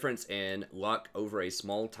there's a difference in luck over a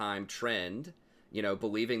small time trend, you know,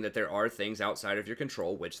 believing that there are things outside of your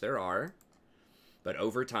control, which there are. But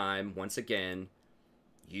over time, once again,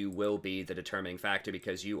 you will be the determining factor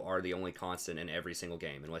because you are the only constant in every single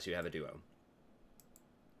game, unless you have a duo.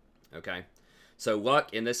 Okay? So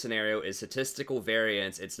luck in this scenario is statistical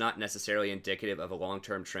variance. It's not necessarily indicative of a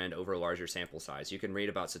long-term trend over a larger sample size. You can read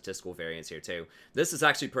about statistical variance here too. This is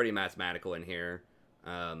actually pretty mathematical in here.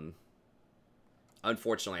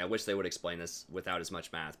 Unfortunately, I wish they would explain this without as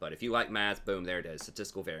much math, but if you like math, boom, there it is,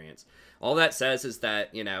 statistical variance. All that says is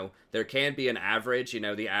that, you know, there can be an average, you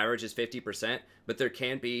know, the average is 50%, but there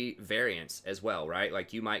can be variance as well, right?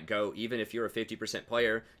 Like you might go, even if you're a 50%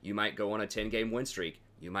 player, you might go on a 10-game win streak.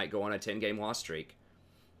 You might go on a 10-game loss streak.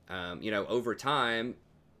 You know, over time,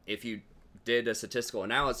 if you did a statistical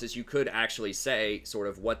analysis, you could actually say sort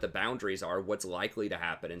of what the boundaries are, what's likely to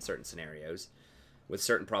happen in certain scenarios with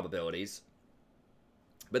certain probabilities.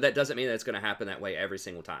 But that doesn't mean that it's going to happen that way every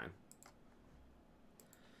single time.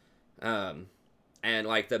 And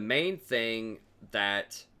like the main thing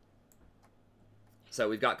that... So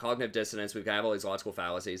we've got cognitive dissonance, we've got all these logical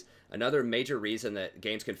fallacies. Another major reason that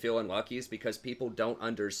games can feel unlucky is because people don't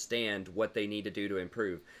understand what they need to do to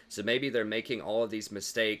improve. So maybe they're making all of these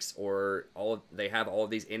mistakes, or they have all of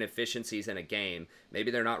these inefficiencies in a game.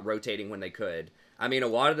 Maybe they're not rotating when they could. I mean, a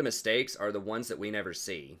lot of the mistakes are the ones that we never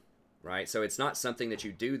see, right? So it's not something that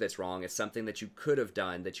you do that's wrong, it's something that you could have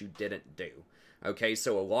done that you didn't do. Okay,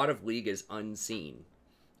 so a lot of League is unseen.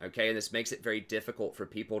 Okay, and this makes it very difficult for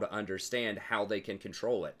people to understand how they can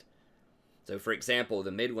control it. So, for example, the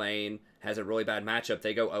mid lane has a really bad matchup.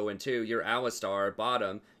 They go 0-2. You're Alistar,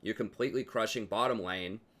 bottom. You're completely crushing bottom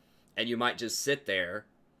lane. And you might just sit there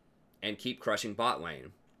and keep crushing bot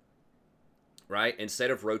lane. right? Instead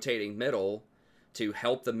of rotating middle to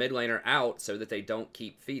help the mid laner out so that they don't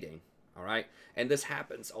keep feeding, all right? And this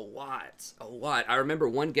happens a lot, a lot. I remember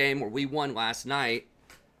one game where we won last night.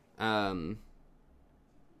 When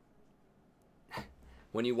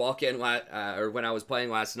you walk in, or when I was playing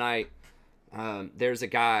last night, there's a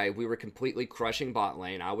guy, we were completely crushing bot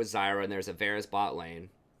lane. I was Zyra, and there's a Varus bot lane.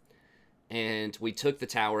 And we took the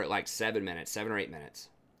tower at like 7 or 8 minutes.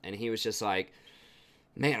 And he was just like,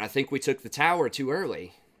 man, I think we took the tower too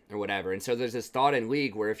early, or whatever. And so there's this thought in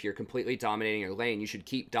League where if you're completely dominating your lane, you should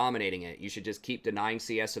keep dominating it. You should just keep denying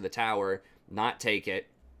CS to the tower, not take it,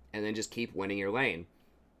 and then just keep winning your lane.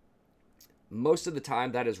 Most of the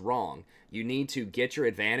time, that is wrong. You need to get your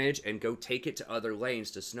advantage and go take it to other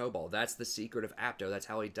lanes to snowball. That's the secret of Apto. That's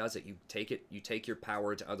how he does it. You take your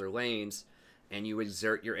power to other lanes, and you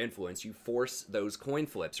exert your influence. You force those coin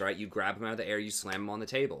flips, right? You grab them out of the air, you slam them on the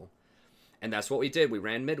table. And that's what we did. We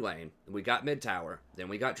ran mid lane. We got mid tower. Then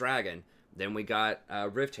we got dragon. Then we got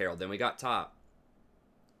Rift Herald. Then we got top.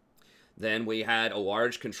 Then we had a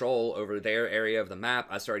large control over their area of the map.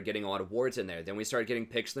 I started getting a lot of wards in there. Then we started getting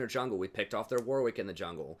picks in their jungle. We picked off their Warwick in the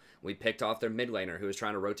jungle. We picked off their mid laner who was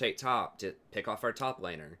trying to rotate top to pick off our top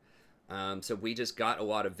laner. So we just got a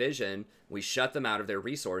lot of vision. We shut them out of their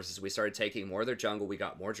resources. We started taking more of their jungle. We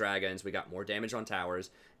got more dragons. We got more damage on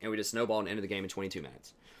towers. And we just snowballed and ended the game in 22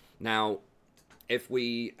 minutes. Now, if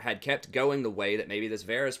we had kept going the way that maybe this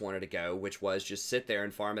Varus wanted to go, which was just sit there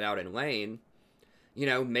and farm it out in lane, you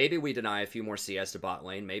know, maybe we deny a few more CS to bot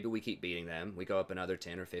lane. Maybe we keep beating them. We go up another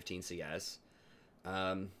 10 or 15 CS.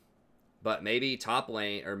 But maybe top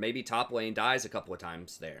lane dies a couple of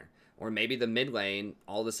times there. Or maybe the mid lane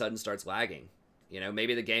all of a sudden starts lagging. You know,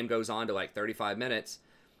 maybe the game goes on to like 35 minutes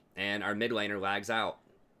and our mid laner lags out.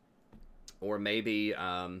 Or maybe,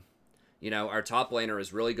 you know, our top laner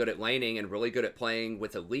is really good at laning and really good at playing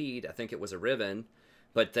with a lead. I think it was a Riven.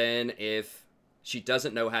 But then if she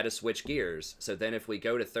doesn't know how to switch gears. So then if we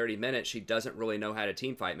go to 30 minutes, she doesn't really know how to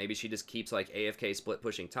team fight. Maybe she just keeps like AFK split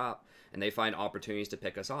pushing top and they find opportunities to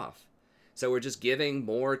pick us off. So we're just giving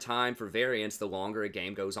more time for variance the longer a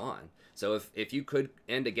game goes on. So if you could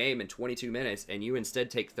end a game in 22 minutes and you instead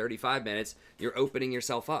take 35 minutes, you're opening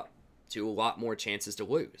yourself up to a lot more chances to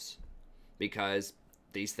lose. Because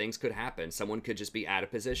these things could happen. Someone could just be out of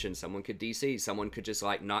position. Someone could DC. Someone could just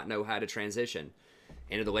like not know how to transition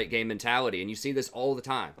into the late game mentality. And you see this all the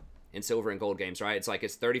time in silver and gold games, right? It's like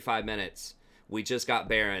it's 35 minutes. We just got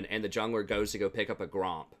Baron and the jungler goes to go pick up a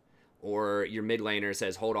Gromp. Or your mid laner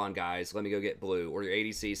says, hold on, guys, let me go get blue. Or your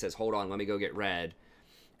ADC says, hold on, let me go get red.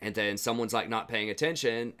 And then someone's like not paying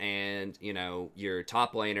attention and, you know, your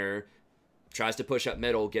top laner tries to push up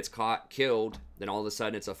middle, gets caught, killed. Then all of a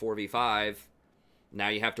sudden it's a 4v5. Now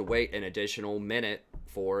you have to wait an additional minute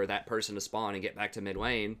for that person to spawn and get back to mid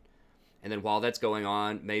lane. And then while that's going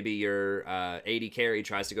on, maybe your AD carry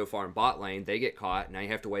tries to go farm bot lane. They get caught. Now you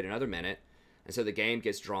have to wait another minute. And so the game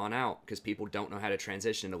gets drawn out because people don't know how to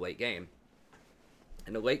transition into late game.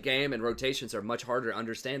 And the late game and rotations are much harder to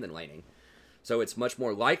understand than laning. So it's much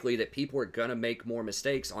more likely that people are going to make more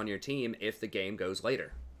mistakes on your team if the game goes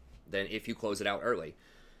later than if you close it out early.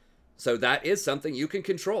 So that is something you can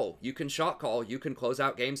control. You can shot call. You can close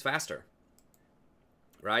out games faster.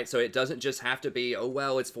 Right? So it doesn't just have to be, oh,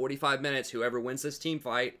 well, it's 45 minutes. Whoever wins this team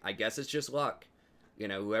fight, I guess it's just luck. You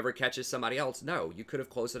know, whoever catches somebody else. No, you could have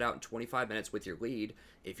closed it out in 25 minutes with your lead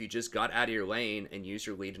if you just got out of your lane and used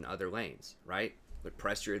your lead in other lanes, right? But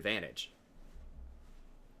pressed your advantage.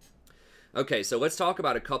 Okay, so let's talk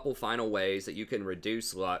about a couple final ways that you can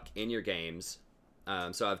reduce luck in your games.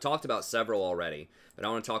 So I've talked about several already, but I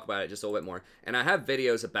want to talk about it just a little bit more. And I have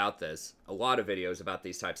videos about this, a lot of videos about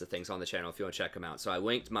these types of things on the channel if you want to check them out. So I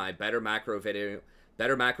linked my better macro video,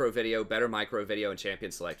 better micro video, and champion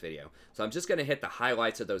select video. So I'm just going to hit the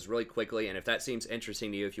highlights of those really quickly, and if that seems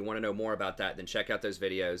interesting to you, if you want to know more about that, then check out those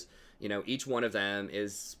videos. You know, each one of them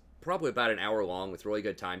is probably about an hour long with really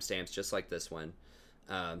good timestamps, just like this one.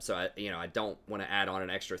 So I don't want to add on an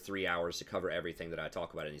extra 3 hours to cover everything that I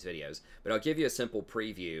talk about in these videos, but I'll give you a simple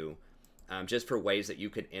preview just for ways that you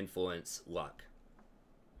can influence luck.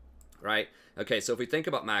 Right? Okay, so if we think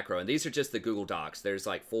about macro, and these are just the Google Docs, there's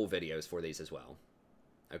like full videos for these as well.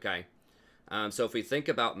 Okay? So if we think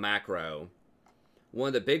about macro, one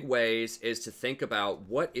of the big ways is to think about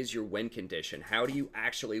what is your win condition? How do you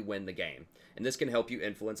actually win the game? And this can help you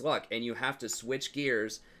influence luck. And you have to switch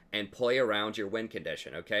gears and play around your win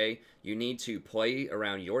condition, okay? You need to play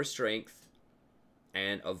around your strength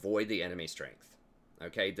and avoid the enemy strength,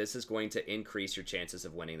 okay? This is going to increase your chances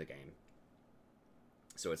of winning the game.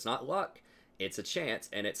 So it's not luck, it's a chance,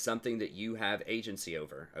 and it's something that you have agency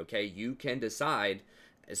over, okay? You can decide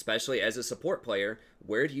especially as a support player,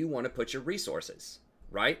 where do you want to put your resources,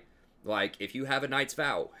 right? Like, if you have a Knight's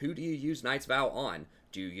Vow, who do you use Knight's Vow on?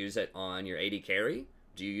 Do you use it on your AD carry?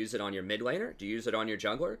 Do you use it on your mid laner? Do you use it on your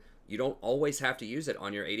jungler? You don't always have to use it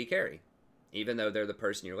on your AD carry, even though they're the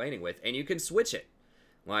person you're laning with. And you can switch it.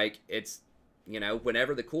 Like, it's, you know,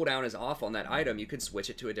 whenever the cooldown is off on that item, you can switch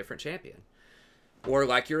it to a different champion. Or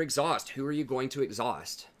like your exhaust. Who are you going to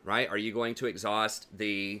exhaust, right? Are you going to exhaust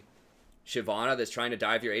the Shyvana that's trying to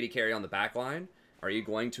dive your AD carry on the back line? Are you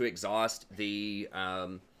going to exhaust the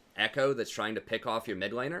Echo that's trying to pick off your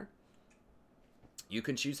mid laner? You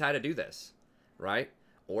can choose how to do this, right?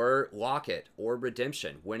 Or Locket, or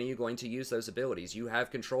Redemption. When are you going to use those abilities? You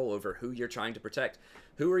have control over who you're trying to protect.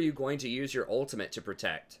 Who are you going to use your ultimate to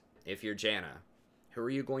protect if you're Janna? Who are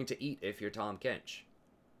you going to eat if you're Tahm Kench?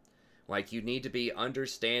 Like, you need to be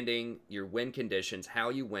understanding your win conditions, how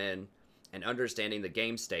you win, and understanding the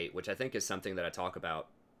game state, which I think is something that I talk about.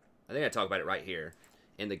 I think I talk about it right here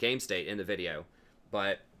in the game state in the video.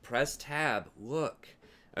 But press tab, look,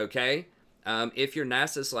 okay? If you're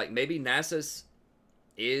Nasus, like, maybe Nasus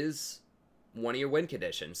is one of your win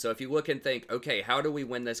conditions. So if you look and think, okay, how do we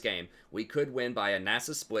win this game? We could win by a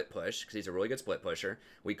Nasus split push, because he's a really good split pusher.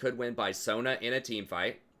 We could win by Sona in a team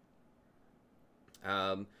fight.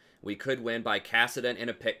 We could win by Kassadin in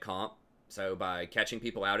a pick comp, so by catching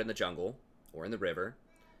people out in the jungle or in the river.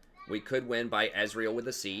 We could win by Ezreal with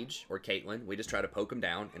a siege, or Caitlyn. We just try to poke them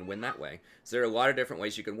down and win that way. So there are a lot of different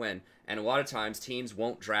ways you can win. And a lot of times teams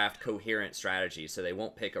won't draft coherent strategies, so they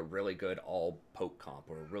won't pick a really good all-poke comp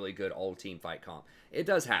or a really good all-team fight comp. It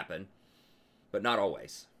does happen, but not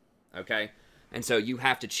always, okay? And so you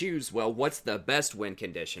have to choose, well, what's the best win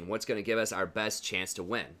condition? What's going to give us our best chance to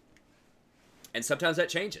win? And sometimes that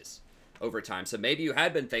changes over time. So maybe you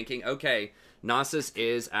had been thinking, okay, Nasus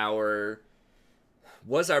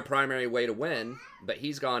was our primary way to win, but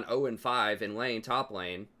he's gone 0-5 in lane, top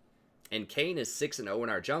lane, and Kayn is 6-0 in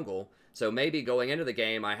our jungle. So maybe going into the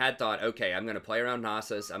game, I had thought, okay, I'm going to play around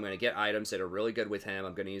Nasus. I'm going to get items that are really good with him.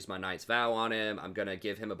 I'm going to use my Knight's Vow on him. I'm going to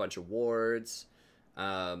give him a bunch of wards,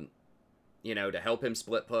 you know, to help him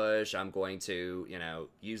split push. I'm going to, you know,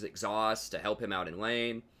 use Exhaust to help him out in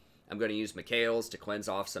lane. I'm going to use Mikhail's to cleanse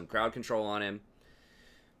off some crowd control on him.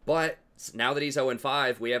 But now that he's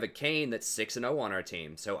 0-5, we have a Kayn that's 6-0 on our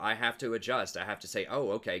team. So I have to adjust. I have to say,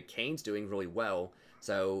 oh, okay, Kayn's doing really well.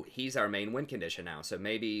 So he's our main win condition now. So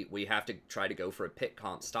maybe we have to try to go for a pick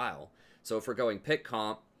comp style. So if we're going pick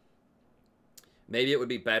comp, maybe it would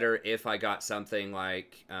be better if I got something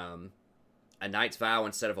like a Knight's Vow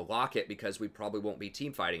instead of a Locket, because we probably won't be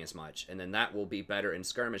team fighting as much. And then that will be better in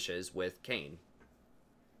skirmishes with Kayn.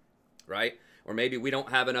 Right? Or maybe we don't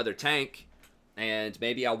have another tank, and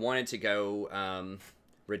maybe I wanted to go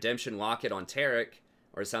Redemption Locket on Taric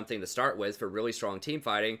or something to start with for really strong team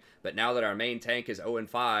fighting, but now that our main tank is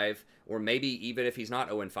 0-5, or maybe even if he's not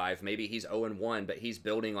 0-5, maybe he's 0-1, but he's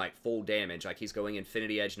building like full damage, like he's going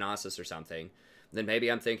Infinity Edge Nasus or something, then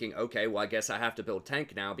maybe I'm thinking, okay, well, I guess I have to build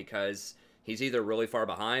tank now because he's either really far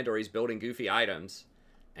behind or he's building goofy items,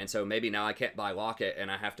 and so maybe now I can't buy Locket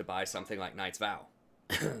and I have to buy something like Knight's Vow.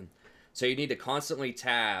 So you need to constantly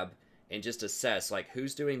tab and just assess, like,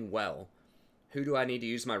 who's doing well? Who do I need to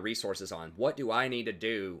use my resources on? What do I need to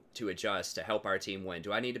do to adjust to help our team win?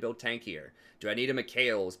 Do I need to build tankier? Do I need a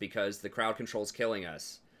Mikhail's because the crowd control's killing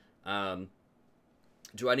us?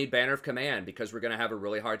 Do I need Banner of Command because we're going to have a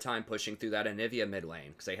really hard time pushing through that Anivia mid lane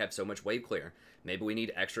because they have so much wave clear? Maybe we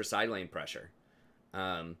need extra side lane pressure.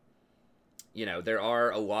 You know, there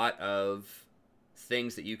are a lot of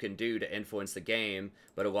things that you can do to influence the game,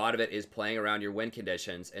 but a lot of it is playing around your win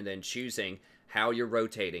conditions and then choosing how you're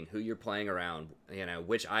rotating, who you're playing around, you know,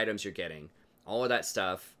 which items you're getting. All of that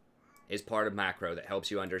stuff is part of macro that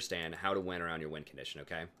helps you understand how to win around your win condition,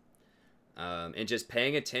 okay? And just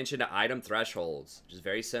paying attention to item thresholds, which is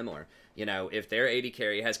very similar. You know, if their AD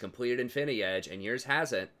carry has completed Infinity Edge and yours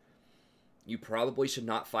hasn't, you probably should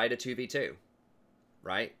not fight a 2v2,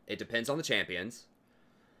 right? It depends on the champions.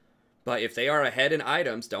 But if they are ahead in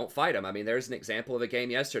items, don't fight them. I mean, there's an example of a game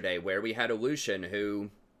yesterday where we had a Lucian who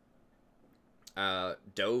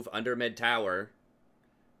dove under mid tower,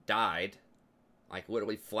 died, like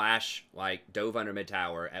literally flash, like dove under mid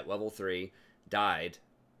tower at level 3, died.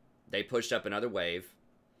 They pushed up another wave,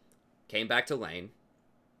 came back to lane.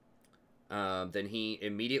 Then he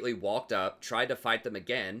immediately walked up, tried to fight them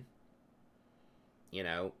again. You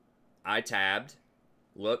know, I tabbed.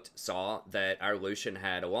 Looked, saw that our Lucian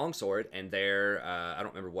had a longsword, and their, I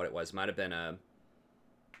don't remember what it was, might have been a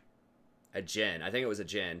Jhin, I think it was a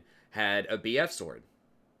Jhin, had a BF sword,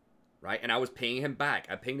 right? And I was pinging him back.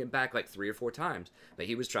 I pinged him back like 3 or 4 times, but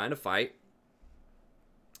he was trying to fight,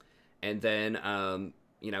 And then,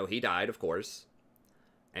 you know, he died, of course.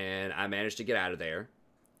 And I managed to get out of there.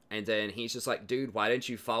 And then he's just like, dude, why didn't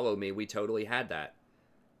you follow me? We totally had that.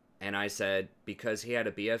 And I said, because he had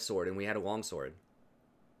a BF sword and we had a long sword.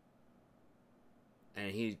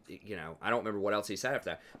 And he, you know, I don't remember what else he said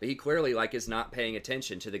after that. But he clearly, like, is not paying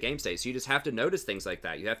attention to the game state. So you just have to notice things like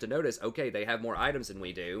that. You have to notice, okay, they have more items than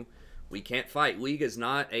we do. We can't fight. League is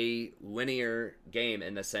not a linear game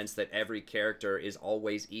in the sense that every character is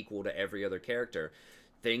always equal to every other character.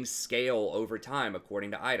 Things scale over time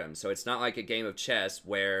according to items. So it's not like a game of chess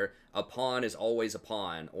where a pawn is always a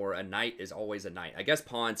pawn or a knight is always a knight. I guess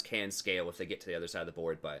pawns can scale if they get to the other side of the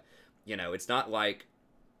board, but, you know, it's not like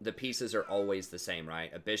the pieces are always the same,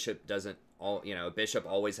 right? A bishop doesn't a bishop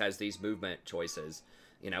always has these movement choices.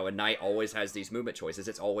 You know, a knight always has these movement choices.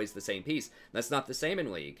 It's always the same piece. That's not the same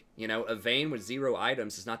in League. You know, a Vayne with 0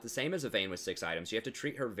 items is not the same as a Vayne with 6 items. You have to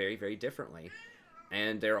treat her very, very differently.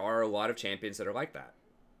 And there are a lot of champions that are like that.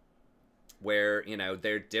 Where, you know,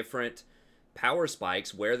 they're different power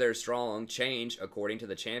spikes, where they're strong, change according to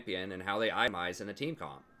the champion and how they itemize in the team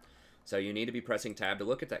comp. So you need to be pressing tab to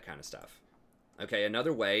look at that kind of stuff. Okay,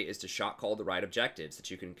 another way is to shot call the right objectives that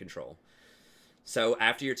you can control. So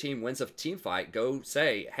after your team wins a team fight, go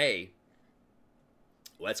say, hey,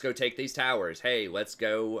 let's go take these towers. Hey, let's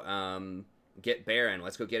go get Baron.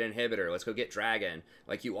 Let's go get Inhibitor. Let's go get Dragon.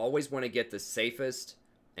 Like, you always want to get the safest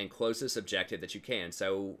and closest objective that you can.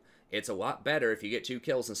 So it's a lot better if you get 2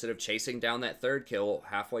 kills instead of chasing down that 3rd kill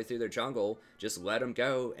halfway through their jungle. Just let them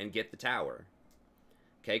go and get the tower.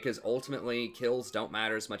 Okay, because ultimately, kills don't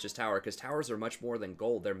matter as much as tower, because towers are much more than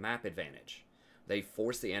gold. They're map advantage. They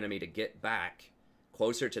force the enemy to get back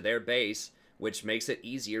closer to their base, which makes it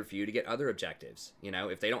easier for you to get other objectives. You know,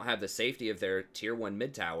 if they don't have the safety of their tier 1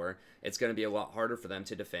 mid tower, it's going to be a lot harder for them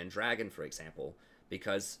to defend Dragon, for example,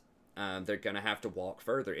 because they're going to have to walk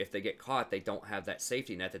further. If they get caught, they don't have that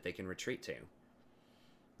safety net that they can retreat to.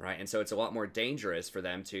 Right, and so it's a lot more dangerous for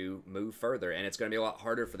them to move further, and it's going to be a lot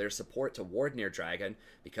harder for their support to ward near Dragon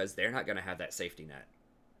because they're not going to have that safety net.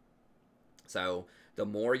 So the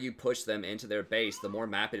more you push them into their base, the more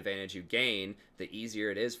map advantage you gain, the easier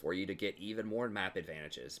it is for you to get even more map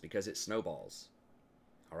advantages because it snowballs.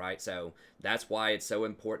 All right, so that's why it's so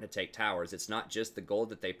important to take towers. It's not just the gold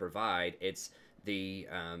that they provide, it's the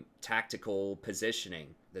tactical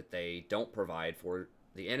positioning that they don't provide for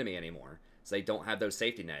the enemy anymore. So they don't have those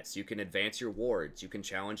safety nets. You can advance your wards. You can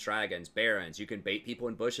challenge dragons, barons. You can bait people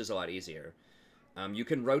in bushes a lot easier. You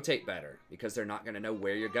can rotate better because they're not going to know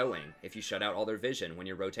where you're going if you shut out all their vision when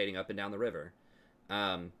you're rotating up and down the river.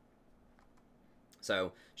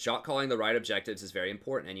 So shot calling the right objectives is very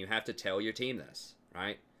important, and you have to tell your team this,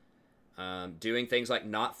 right? Doing things like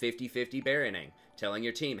not 50-50 baroning. Telling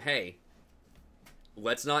your team, hey,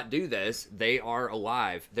 let's not do this. They are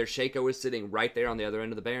alive. Their Shaco is sitting right there on the other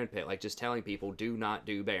end of the Baron pit. Like, just telling people, do not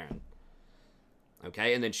do Baron.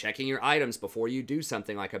 Okay, and then checking your items before you do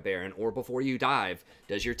something like a Baron or before you dive.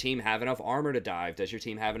 Does your team have enough armor to dive? Does your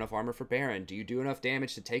team have enough armor for Baron? Do you do enough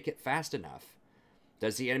damage to take it fast enough?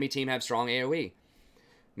 Does the enemy team have strong AoE? I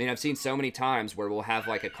mean, I've seen so many times where we'll have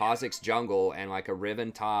like a Kha'Zix jungle and like a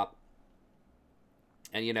Riven top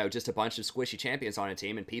and, you know, just a bunch of squishy champions on a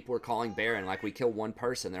team, and people are calling Baron like we kill one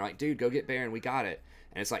person. They're like, dude, go get Baron, we got it.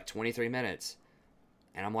 And it's like 23 minutes.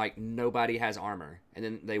 And I'm like, nobody has armor. And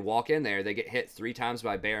then they walk in there, they get hit 3 times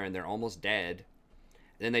by Baron, they're almost dead.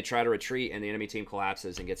 And then they try to retreat, and the enemy team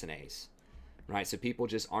collapses and gets an ace. Right? So people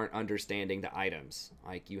just aren't understanding the items.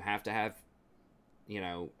 Like, you have to have, you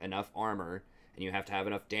know, enough armor, and you have to have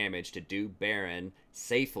enough damage to do Baron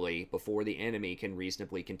safely before the enemy can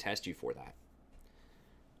reasonably contest you for that.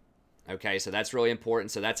 Okay, so that's really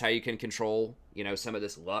important. So that's how you can control, you know, some of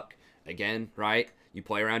this luck. Again, right? You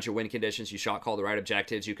play around your win conditions. You shot call the right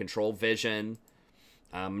objectives. You control vision.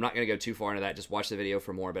 I'm not going to go too far into that. Just watch the video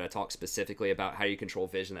for more. But I talk specifically about how you control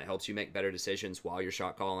vision that helps you make better decisions while you're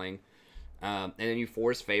shot calling. And then you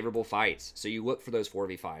force favorable fights. So you look for those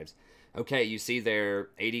 4v5s. Okay, you see their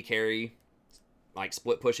AD carry, like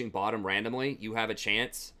split pushing bottom randomly. You have a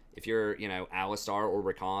chance, if you're, you know, Alistar or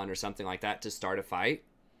Rakan or something like that, to start a fight.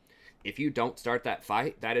 If you don't start that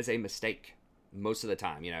fight, that is a mistake most of the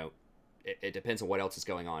time. You know, it depends on what else is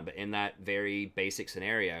going on. But in that very basic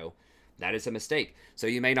scenario, that is a mistake. So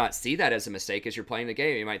you may not see that as a mistake as you're playing the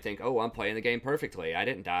game. You might think, oh, I'm playing the game perfectly. I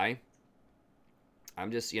didn't die.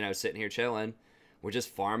 I'm just, you know, sitting here chilling. We're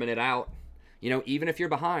just farming it out. You know, even if you're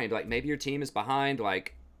behind, like maybe your team is behind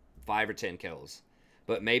like 5 or 10 kills.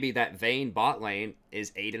 But maybe that Vayne bot lane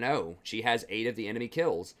is 8-0. She has 8 of the enemy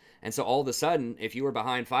kills. And so all of a sudden, if you were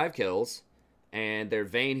behind 5 kills, and their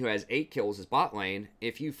Vayne who has 8 kills is bot lane,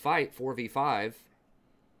 if you fight 4v5,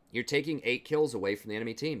 You're taking 8 kills away from the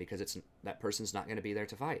enemy team because that person's not going to be there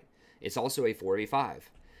to fight. It's also a 4v5.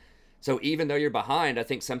 So even though you're behind, I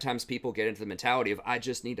think sometimes people get into the mentality of, I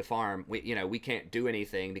just need to farm. We can't do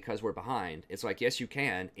anything because we're behind. It's like, yes, you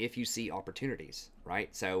can if you see opportunities,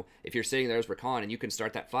 right? So if you're sitting there as Rakan and you can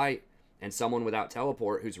start that fight and someone without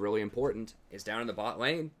teleport who's really important is down in the bot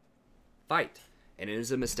lane, fight. And it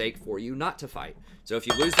is a mistake for you not to fight. So if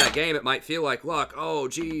you lose that game, it might feel like, look, oh,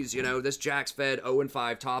 geez, this Jax fed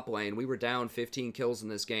 0-5 top lane. We were down 15 kills in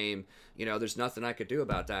this game. There's nothing I could do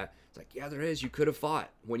about that. It's like, yeah, there is. You could have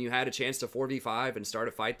fought. When you had a chance to 4v5 and start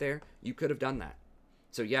a fight there, you could have done that.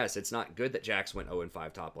 So yes, it's not good that Jax went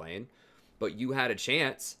 0-5 top lane, but you had a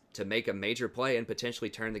chance to make a major play and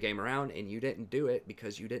potentially turn the game around, and you didn't do it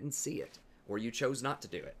because you didn't see it, or you chose not to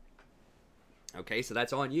do it. Okay, so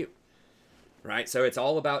that's on you. Right? So it's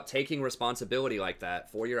all about taking responsibility like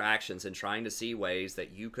that for your actions and trying to see ways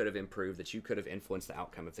that you could have improved, that you could have influenced the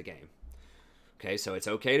outcome of the game. Okay, so it's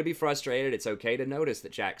okay to be frustrated. It's okay to notice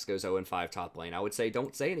that Jax goes 0-5 top lane. I would say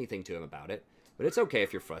don't say anything to him about it, but it's okay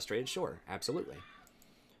if you're frustrated, sure, absolutely.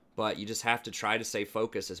 But you just have to try to stay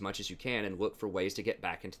focused as much as you can and look for ways to get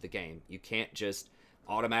back into the game. You can't just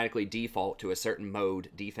automatically default to a certain mode,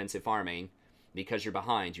 defensive farming, because you're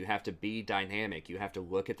behind. You have to be dynamic. You have to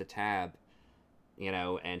look at the tab,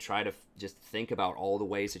 and try to just think about all the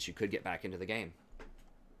ways that you could get back into the game.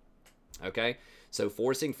 Okay? So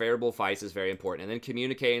forcing favorable fights is very important. And then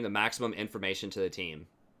communicating the maximum information to the team.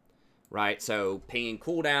 Right? So pinging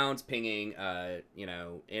cooldowns, pinging,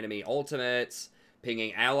 enemy ultimates,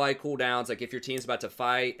 pinging ally cooldowns. Like if your team's about to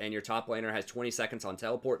fight and your top laner has 20 seconds on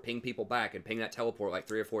teleport, ping people back and ping that teleport like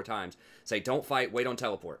 3 or 4 times. Say, don't fight, wait on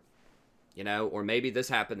teleport. Or maybe this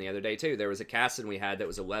happened the other day too. There was a Cassin we had that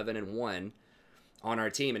was 11-1 on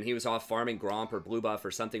our team, and he was off farming Gromp or blue buff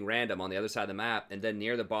or something random on the other side of the map, and then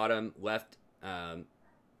near the bottom left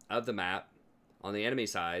of the map on the enemy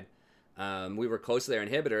side, we were close to their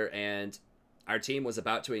inhibitor, and our team was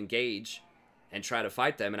about to engage and try to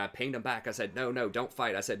fight them, and I pinged them back. I said, no, don't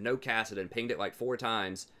fight. I said, no Cassid, and pinged it like 4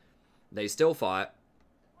 times. They still fought,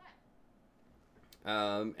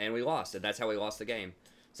 and we lost, and that's how we lost the game.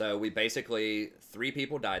 So we basically, 3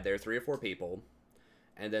 people died there, 3 or 4 people,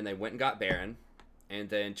 and then they went and got Baron. And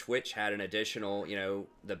then Twitch had an additional,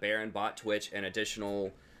 the Baron bought Twitch an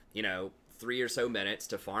additional, 3 or so minutes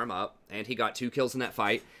to farm up. And he got 2 kills in that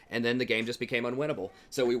fight. And then the game just became unwinnable.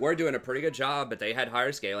 So we were doing a pretty good job, but they had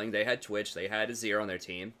higher scaling. They had Twitch. They had a 0 on their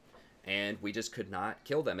team. And we just could not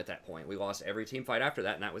kill them at that point. We lost every team fight after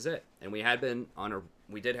that, and that was it. And we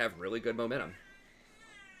did have really good momentum.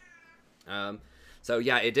 So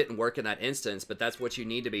yeah, it didn't work in that instance, but that's what you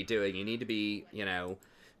need to be doing. You need to be,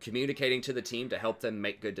 communicating to the team to help them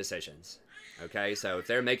make good decisions. Okay, so if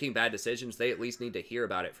they're making bad decisions, they at least need to hear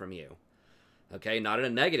about it from you. Okay, not in a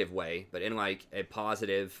negative way, but in like a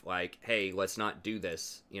positive, like, hey, let's not do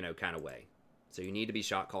this, kind of way. So you need to be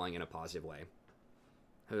shot calling in a positive way.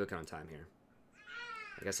 How are we looking on time here?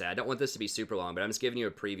 Like I said, I don't want this to be super long, but I'm just giving you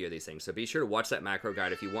a preview of these things. So be sure to watch that macro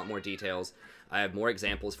guide if you want more details. I have more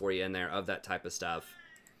examples for you in there of that type of stuff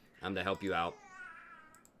to help you out.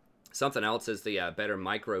 Something else is the better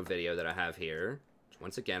micro video that I have here.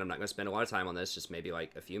 Once again, I'm not going to spend a lot of time on this, just maybe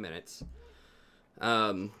like a few minutes.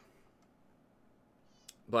 But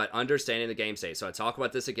understanding the game state. So I talk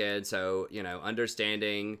about this again. So,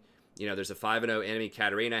 understanding, there's a 5-0 enemy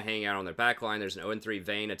Katarina hanging out on their backline. There's an 0-3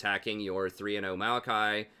 Vayne attacking your 3-0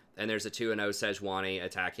 Maokai. And there's a 2-0 Sejuani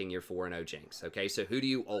attacking your 4-0 Jinx. Okay, so who do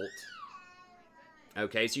you ult?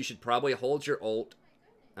 Okay, so you should probably hold your ult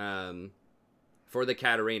for the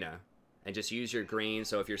Katarina and just use your green.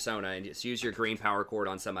 So if you're Sona, and just use your green power cord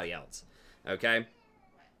on somebody else. Okay?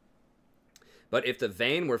 But if the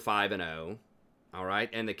Vayne were 5-0, all right,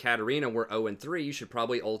 and the Katarina were 0-3, you should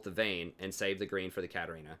probably ult the Vayne and save the green for the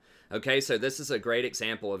Katarina. Okay, so this is a great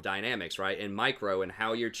example of dynamics, right, in micro and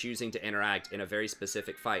how you're choosing to interact in a very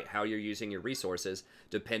specific fight, how you're using your resources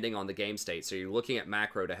depending on the game state. So you're looking at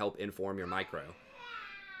macro to help inform your micro,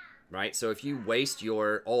 right? So if you waste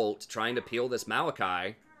your ult trying to peel this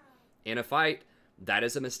Maokai in a fight, that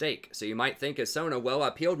is a mistake. So you might think as Sona, well, I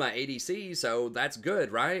peeled my ADC, so that's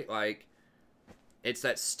good, right? Like, it's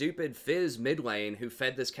that stupid Fizz mid lane who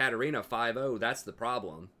fed this Katarina 5-0. That's the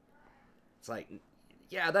problem. It's like,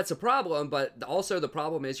 yeah, that's a problem, but also the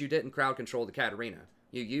problem is you didn't crowd control the Katarina.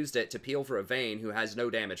 You used it to peel for a Vayne who has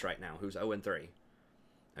no damage right now, who's 0-3.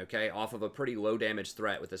 Okay, off of a pretty low damage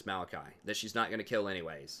threat with this Maokai that she's not going to kill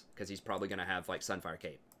anyways, because he's probably going to have, like, Sunfire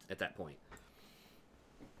Cape at that point.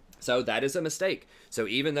 So that is a mistake. So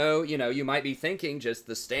even though, you might be thinking just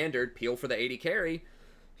the standard peel for the AD carry,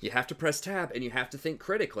 you have to press tab and you have to think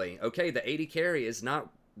critically. Okay, the AD carry is not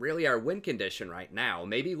really our win condition right now.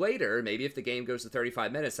 Maybe later, maybe if the game goes to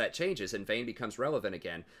 35 minutes, that changes and Vayne becomes relevant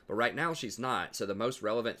again. But right now, she's not. So the most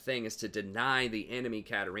relevant thing is to deny the enemy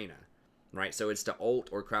Katarina, right? So it's to ult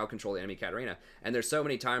or crowd control the enemy Katarina. And there's so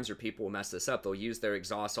many times where people will mess this up. They'll use their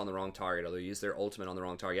exhaust on the wrong target, or they'll use their ultimate on the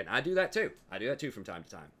wrong target. And I do that too. I do that too from time to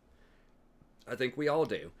time. I think we all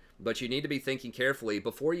do. But you need to be thinking carefully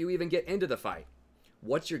before you even get into the fight.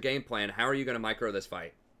 What's your game plan? How are you going to micro this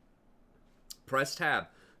fight? Press tab.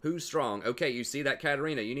 Who's strong? Okay, you see that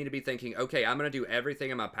Katarina. You need to be thinking, okay, I'm going to do everything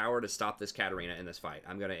in my power to stop this Katarina in this fight.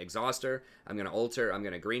 I'm going to exhaust her. I'm going to ult her. I'm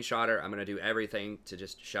going to green shot her. I'm going to do everything to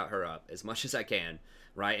just shut her up as much as I can,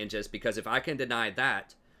 right? And just because if I can deny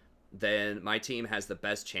that, then my team has the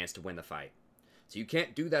best chance to win the fight. So you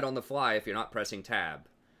can't do that on the fly if you're not pressing tab.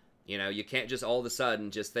 You know, you can't just all of a sudden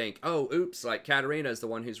just think, oh, oops, like Katarina is the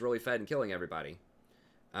one who's really fed and killing everybody.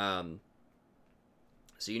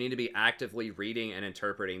 So you need to be actively reading and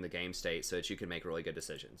interpreting the game state so that you can make really good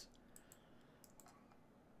decisions.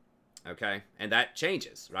 Okay? And that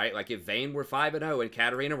changes, right? Like if Vayne were 5-0 and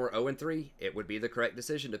Katarina were 0-3, it would be the correct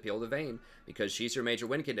decision to peel the Vayne because she's your major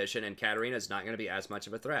win condition and Katarina is not going to be as much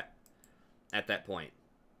of a threat at that point.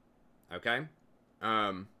 Okay?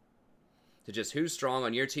 So just who's strong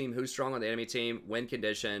on your team, who's strong on the enemy team, win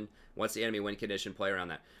condition, what's the enemy win condition, play around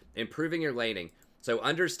that. Improving your laning. So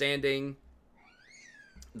understanding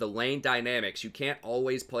the lane dynamics. You can't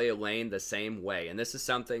always play a lane the same way. And this is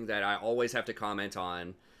something that I always have to comment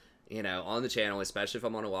on, you know, on the channel, especially if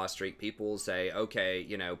I'm on a loss streak. People say, okay,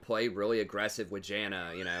 you know, play really aggressive with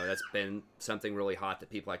Janna. You know, that's been something really hot that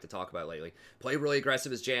people like to talk about lately. Play really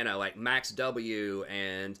aggressive as Janna, like max W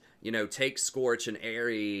and, you know, take Scorch and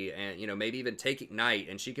Aerie and, you know, maybe even take Ignite.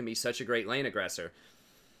 And she can be such a great lane aggressor.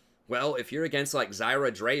 Well, if you're against like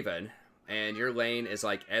Zyra Draven and your lane is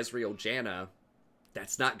like Ezreal Janna,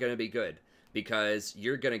 that's not going to be good because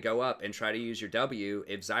you're going to go up and try to use your W.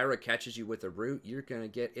 If Zyra catches you with a root, you're going to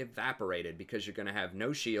get evaporated because you're going to have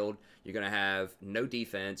no shield. You're going to have no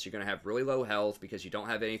defense. You're going to have really low health because you don't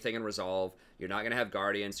have anything in Resolve. You're not going to have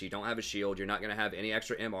Guardian, so you don't have a shield. You're not going to have any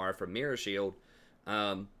extra MR from Mirror Shield.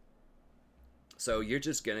 So you're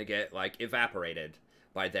just going to get, like, evaporated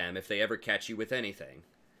by them if they ever catch you with anything,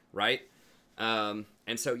 right? And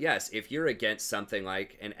so, yes, if you're against something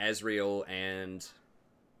like an Ezreal and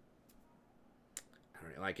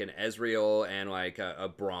like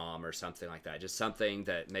a Braum or something like that. Just something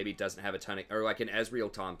that maybe doesn't have a ton of, or like an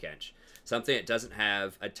Ezreal Tahm Kench. Something that doesn't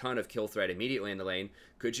have a ton of kill threat immediately in the lane.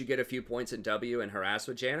 Could you get a few points in W and harass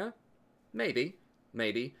with Janna? Maybe.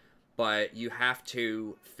 But you have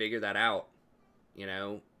to figure that out, you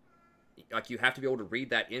know? Like, you have to be able to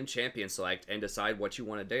read that in champion select and decide what you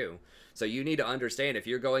want to do. So you need to understand if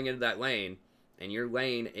you're going into that lane and your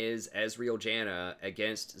lane is Ezreal Janna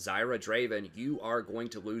against Zyra Draven, you are going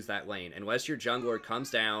to lose that lane. Unless your jungler comes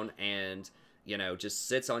down and, you know, just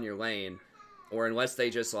sits on your lane, or unless they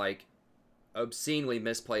just, like, obscenely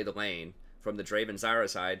misplay the lane from the Draven Zyra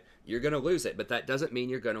side, you're going to lose it. But that doesn't mean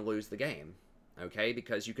you're going to lose the game, okay?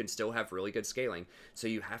 Because you can still have really good scaling. So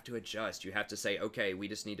you have to adjust. You have to say, okay, we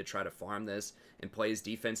just need to try to farm this and play as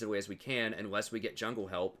defensively as we can unless we get jungle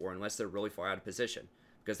help or unless they're really far out of position.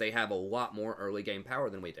 Because they have a lot more early game power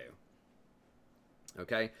than we do.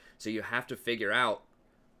 Okay? So you have to figure out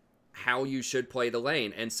how you should play the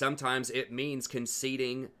lane. And sometimes it means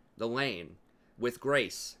conceding the lane with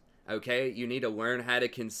grace. Okay? You need to learn how to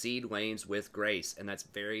concede lanes with grace. And that's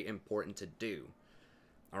very important to do.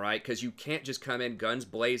 Alright? Because you can't just come in guns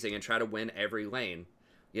blazing and try to win every lane.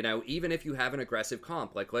 You know, even if you have an aggressive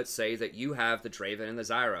comp. Like, let's say that you have the Draven and the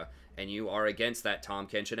Zyra. And you are against that Tahm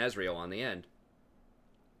Kench and Ezreal on the end.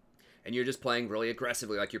 And you're just playing really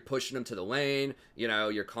aggressively, like you're pushing them to the lane, you know,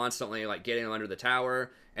 you're constantly like getting them under the tower,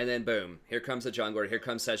 and then boom, here comes the jungler, here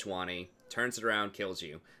comes Sejuani, turns it around, kills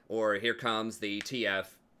you. Or here comes the TF,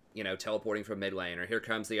 you know, teleporting from mid lane, or here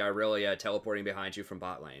comes the Irelia teleporting behind you from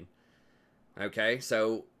bot lane. Okay,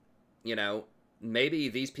 so, you know, maybe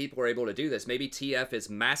these people are able to do this. Maybe TF is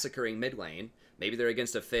massacring mid lane, maybe they're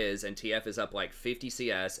against a Fizz, and TF is up like 50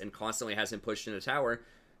 CS and constantly has him pushed in the tower.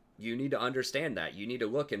 You need to understand that. You need to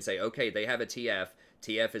look and say, okay, they have a TF.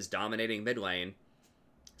 TF is dominating mid lane.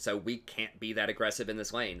 So we can't be that aggressive in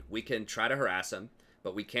this lane. We can try to harass them,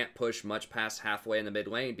 but we can't push much past halfway in the mid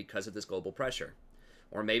lane because of this global pressure.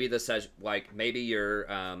 Or maybe this says, like, maybe your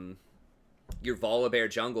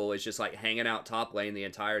Volibear jungle is just, like, hanging out top lane the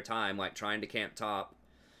entire time, like, trying to camp top.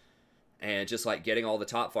 And just, like, getting all the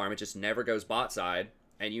top farm. It just never goes bot side.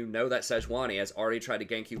 And you know that Sejuani has already tried to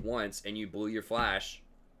gank you once, and you blew your flash.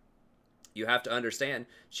 You have to understand,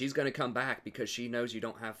 she's going to come back because she knows you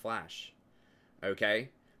don't have flash. Okay?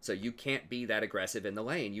 So you can't be that aggressive in the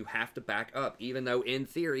lane. You have to back up, even though in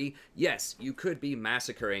theory, yes, you could be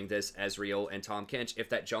massacring this Ezreal and Tahm Kench if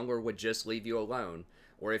that jungler would just leave you alone,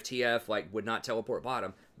 or if TF like would not teleport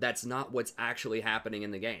bottom. That's not what's actually happening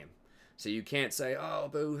in the game. So you can't say, oh,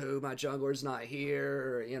 boo-hoo, my jungler's not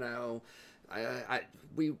here, you know,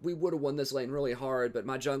 we would have won this lane really hard, but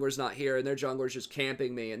my jungler's not here, and their jungler's just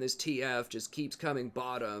camping me, and this TF just keeps coming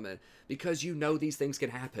bottom, and because you know these things can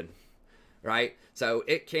happen, right? So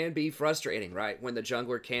it can be frustrating, right? When the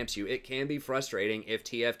jungler camps you, it can be frustrating if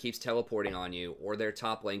TF keeps teleporting on you, or their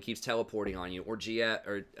top lane keeps teleporting on you, or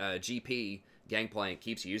GP, Gangplank,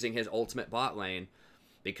 keeps using his ultimate bot lane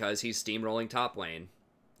because he's steamrolling top lane.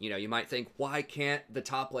 You know, you might think, why can't the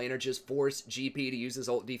top laner just force GP to use his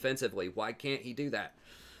ult defensively? Why can't he do that?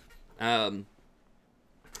 On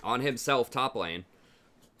himself, top lane.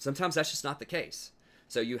 Sometimes that's just not the case.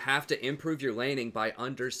 So you have to improve your laning by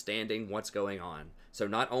understanding what's going on. So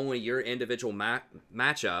not only your individual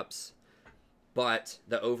matchups, but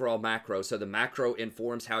the overall macro. So the macro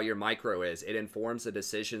informs how your micro is. It informs the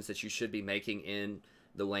decisions that you should be making in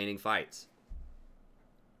the laning fights.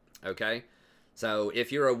 Okay? So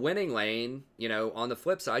if you're a winning lane, you know, on the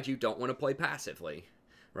flip side, you don't want to play passively,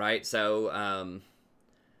 right? So,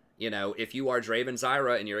 you know, if you are Draven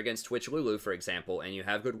Zyra and you're against Twitch Lulu, for example, and you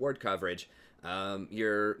have good ward coverage,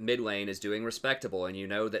 your mid lane is doing respectable, and you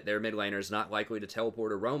know that their mid laner is not likely to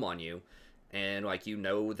teleport or roam on you, and like you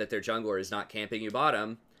know that their jungler is not camping you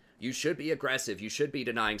bottom, you should be aggressive. You should be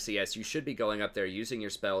denying CS. You should be going up there using your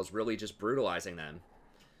spells, really just brutalizing them.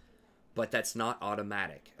 But that's not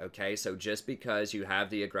automatic, okay? So just because you have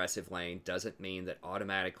the aggressive lane doesn't mean that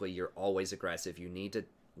automatically you're always aggressive. You need to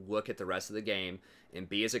look at the rest of the game and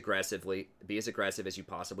be as aggressive as you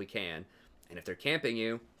possibly can. And if they're camping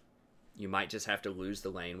you, you might just have to lose the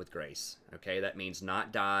lane with grace, okay? That means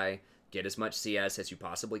not die, get as much CS as you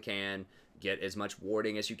possibly can, get as much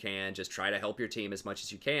warding as you can, just try to help your team as much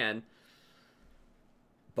as you can.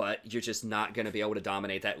 But you're just not going to be able to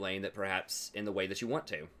dominate that lane that perhaps in the way that you want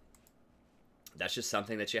to. That's just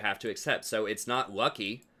something that you have to accept. So it's not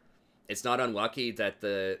lucky. It's not unlucky that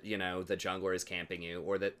the jungler is camping you,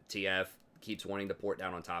 or that TF keeps wanting to port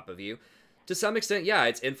down on top of you. To some extent, yeah,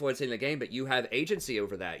 it's influencing the game, but you have agency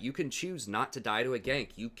over that. You can choose not to die to a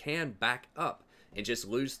gank. You can back up and just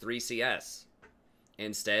lose 3 CS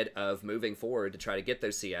instead of moving forward to try to get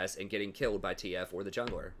those CS and getting killed by TF or the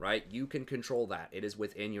jungler, right? You can control that. It is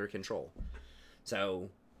within your control. So,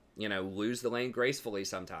 you know, lose the lane gracefully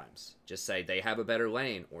sometimes. Just say they have a better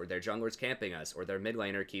lane, or their jungler's camping us, or their mid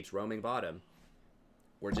laner keeps roaming bottom.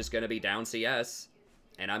 We're just going to be down CS,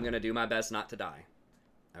 and I'm going to do my best not to die.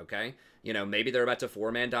 Okay? You know, maybe they're about to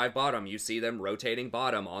 4-man dive bottom. You see them rotating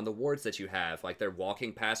bottom on the wards that you have. Like, they're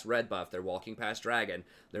walking past red buff. They're walking past dragon.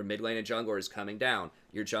 Their mid lane and jungler is coming down.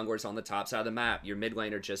 Your jungler's on the top side of the map. Your mid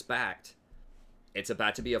laner just backed. It's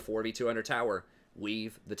about to be a 4v2 under tower.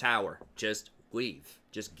 Leave the tower. Just leave.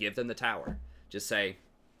 Just give them the tower. Just say,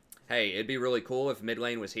 hey, it'd be really cool if mid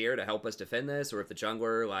lane was here to help us defend this, or if the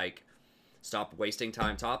jungler, like, stopped wasting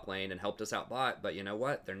time top lane and helped us out bot, but you know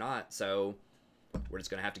what? They're not, so we're just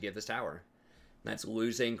going to have to give this tower. That's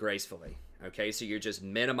losing gracefully, okay? So you're just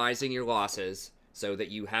minimizing your losses so that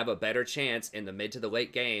you have a better chance in the mid to the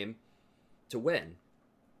late game to win,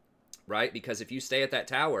 right? Because if you stay at that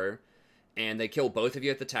tower and they kill both of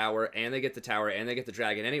you at the tower, and they get the tower, and they get the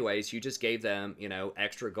dragon anyways, you just gave them, you know,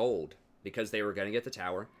 extra gold. Because they were going to get the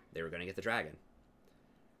tower, they were going to get the dragon.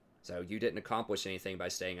 So you didn't accomplish anything by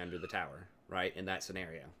staying under the tower, right, in that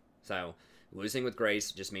scenario. So losing with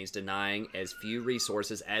grace just means denying as few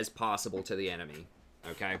resources as possible to the enemy,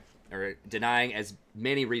 okay? Or denying as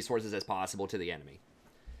many resources as possible to the enemy.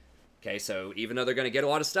 Okay, so even though they're going to get a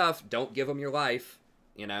lot of stuff, don't give them your life,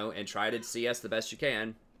 you know, and try to CS the best you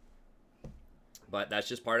can. But that's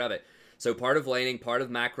just part of it. So part of laning, part of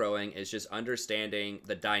macroing is just understanding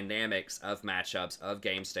the dynamics of matchups, of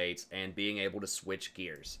game states, and being able to switch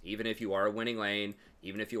gears. Even if you are a winning lane,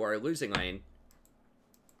 even if you are a losing lane,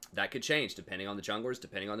 that could change depending on the junglers,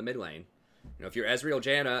 depending on the mid lane. You know, if you're Ezreal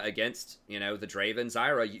Janna against, you know, the Draven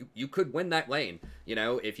Zyra, you could win that lane. You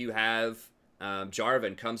know, if you have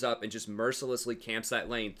Jarvan comes up and just mercilessly camps that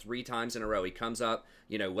lane 3 times in a row. He comes up,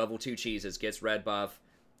 you know, level 2 cheeses, gets red buff,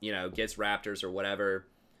 you know, gets raptors or whatever,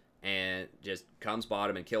 and just comes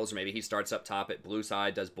bottom and kills, or maybe he starts up top at blue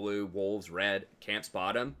side, does blue, wolves, red, camps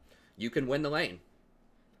bottom, you can win the lane,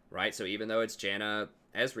 right? So even though it's Janna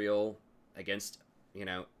Ezreal against, you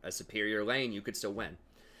know, a superior lane, you could still win.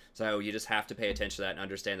 So you just have to pay attention to that and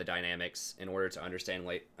understand the dynamics in order to understand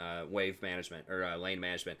wave management or lane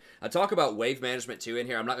management. I talk about wave management too in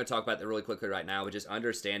here. I'm not going to talk about that really quickly right now, but just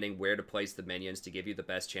understanding where to place the minions to give you the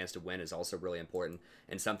best chance to win is also really important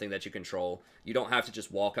and something that you control. You don't have to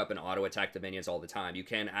just walk up and auto attack the minions all the time. You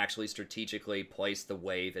can actually strategically place the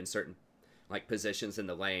wave in certain positions in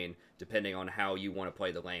the lane depending on how you want to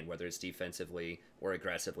play the lane, whether it's defensively or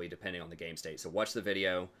aggressively depending on the game state. So watch the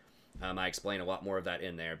video. I explain a lot more of that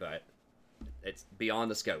in there, but it's beyond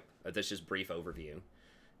the scope of this just brief overview.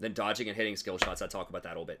 Then dodging and hitting skill shots, I talk about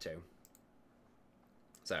that a little bit too.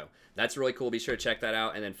 So that's really cool. Be sure to check that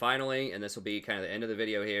out. And then finally, and this will be kind of the end of the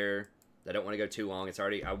video here, I don't want to go too long.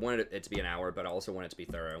 I wanted it to be an hour, but I also want it to be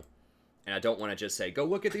thorough. And I don't want to just say, go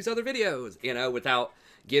look at these other videos, you know, without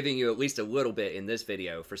giving you at least a little bit in this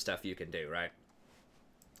video for stuff you can do, right?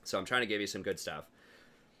 So I'm trying to give you some good stuff.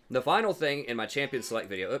 The final thing in my champion select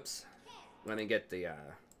video, oops, let me get the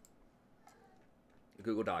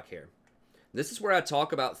Google Doc here. This is where I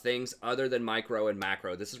talk about things other than micro and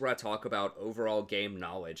macro. This is where I talk about overall game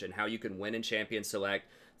knowledge and how you can win in champion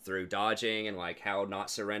select through dodging and like how not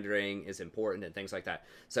surrendering is important and things like that.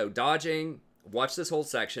 So dodging, watch this whole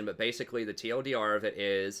section, but basically the TLDR of it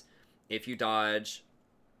is if you dodge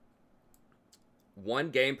 1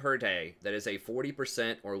 game per day that is a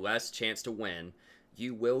 40% or less chance to win,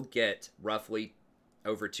 you will get roughly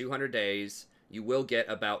over 200 days, you will get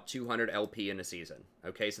about 200 LP in a season.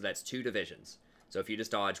 Okay, so that's 2 divisions. So if you just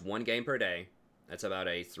dodge 1 game per day, that's about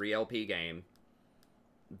a 3 LP game,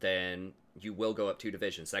 then you will go up 2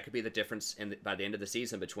 divisions. That could be the difference by the end of the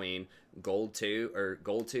season between Gold 2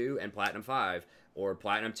 and Platinum 5, or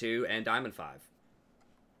Platinum 2 and Diamond 5.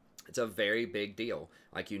 It's a very big deal.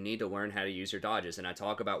 Like, you need to learn how to use your dodges, and I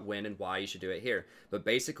talk about when and why you should do it here. But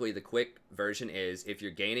basically, the quick version is if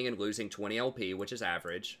you're gaining and losing 20 LP, which is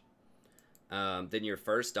average, then your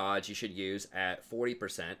first dodge you should use at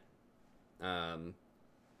 40%.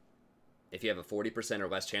 If you have a 40% or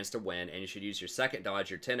less chance to win, and you should use your second dodge,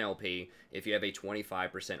 your 10 LP, if you have a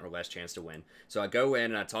 25% or less chance to win. So I go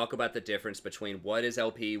in and I talk about the difference between what is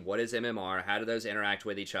LP, what is MMR, how do those interact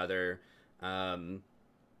with each other, and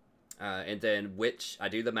then I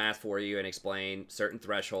do the math for you and explain certain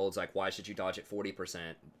thresholds, like why should you dodge at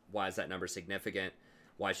 40%? Why is that number significant?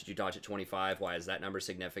 Why should you dodge at 25? Why is that number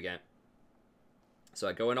significant? So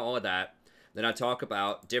I go into all of that. Then I talk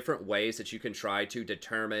about different ways that you can try to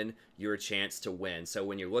determine your chance to win. So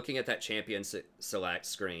when you're looking at that champion select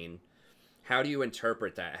screen, how do you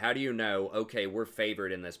interpret that? How do you know, okay, we're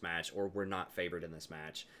favored in this match, or we're not favored in this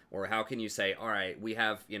match? Or how can you say, all right, we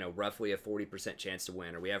have, you know, roughly a 40% chance to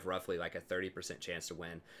win, or we have roughly like a 30% chance to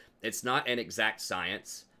win? It's not an exact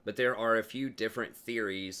science, but there are a few different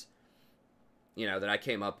theories, you know, that I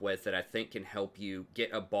came up with that I think can help you get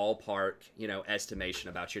a ballpark, you know, estimation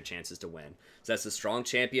about your chances to win. So that's the strong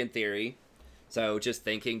champion theory. So just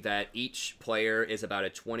thinking that each player is about a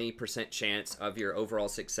 20% chance of your overall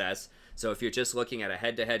success. So if you're just looking at a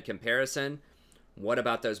head-to-head comparison, what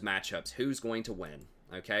about those matchups? Who's going to win?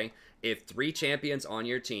 Okay? If 3 champions on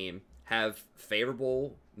your team have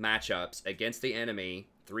favorable matchups against the enemy,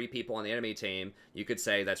 3 people on the enemy team, you could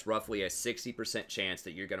say that's roughly a 60% chance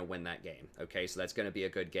that you're going to win that game. Okay, so that's going to be a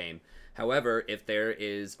good game. However, if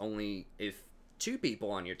 2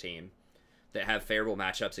 people on your team that have favorable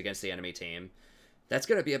matchups against the enemy team, that's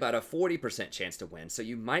going to be about a 40% chance to win. So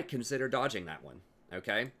you might consider dodging that one.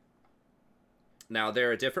 Okay? Now,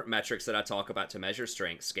 there are different metrics that I talk about to measure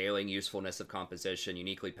strength: scaling, usefulness of composition,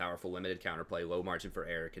 uniquely powerful, limited counterplay, low margin for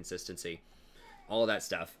error, consistency, all of that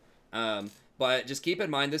stuff. But just keep in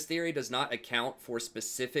mind, this theory does not account for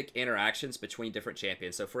specific interactions between different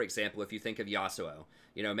champions. So, for example, if you think of Yasuo,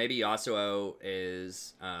 you know, maybe Yasuo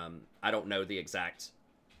is, I don't know the exact,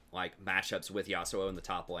 like, matchups with Yasuo in the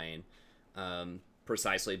top lane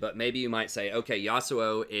precisely, but maybe you might say, okay,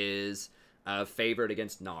 Yasuo is favored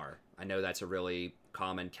against Gnar. I know that's a really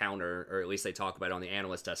common counter, or at least they talk about it on the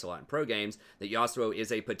analyst desk a lot in pro games, that Yasuo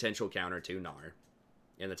is a potential counter to Gnar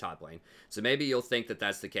in the top lane. So maybe you'll think that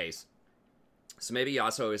that's the case. So maybe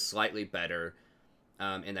Yasuo is slightly better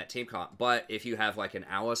in that team comp. But if you have like an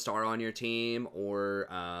Alistar on your team, or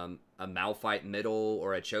a Malphite middle,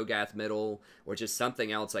 or a Cho'Gath middle, or just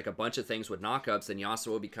something else, like a bunch of things with knockups, then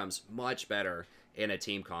Yasuo becomes much better in a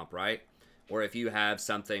team comp, right? Or if you have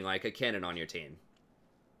something like a Kennen on your team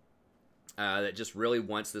that just really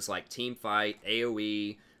wants this like team fight,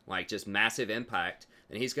 AoE, like just massive impact,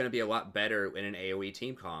 then he's going to be a lot better in an AoE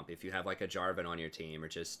team comp. If you have like a Jarvan on your team, or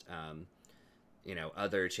just you know,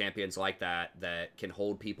 other champions like that that can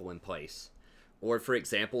hold people in place. Or for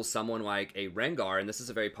example, someone like a Rengar, and this is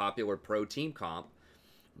a very popular pro team comp,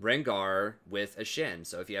 Rengar with a Shin.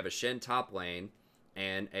 So if you have a Shin top lane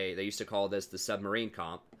and they used to call this the submarine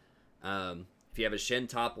comp. If you have a Shin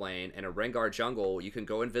top lane and a Rengar jungle, you can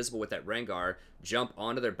go invisible with that Rengar, jump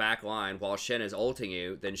onto their back line while Shin is ulting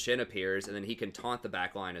you, then Shin appears, and then he can taunt the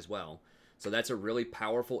back line as well. So that's a really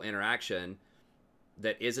powerful interaction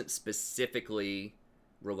that isn't specifically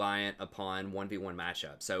reliant upon 1v1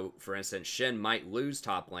 matchup. So, for instance, Shin might lose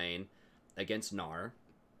top lane against Gnar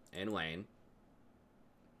in lane,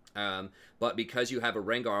 but because you have a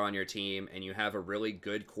Rengar on your team and you have a really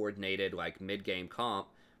good coordinated like mid-game comp,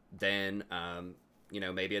 then you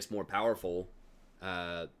know, maybe it's more powerful.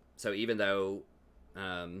 So even though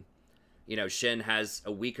you know, Shin has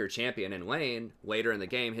a weaker champion in lane, later in the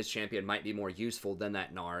game his champion might be more useful than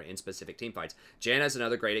that Gnar in specific team fights. Janna's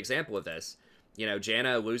another great example of this. You know,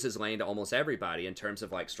 Janna loses lane to almost everybody in terms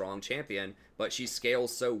of like strong champion, but she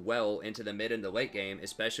scales so well into the mid and the late game,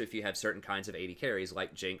 especially if you have certain kinds of AD carries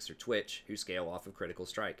like Jinx or Twitch who scale off of critical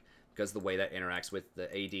strike because of the way that interacts with the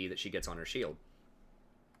AD that she gets on her shield.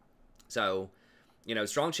 So, you know,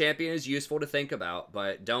 strong champion is useful to think about,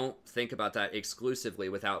 but don't think about that exclusively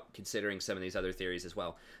without considering some of these other theories as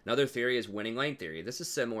well. Another theory is winning lane theory. This is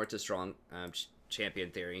similar to strong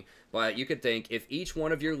champion theory, but you could think if each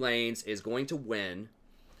one of your lanes is going to win,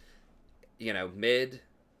 you know, mid,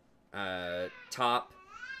 top,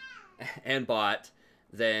 and bot,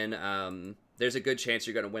 then there's a good chance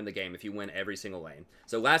you're going to win the game if you win every single lane.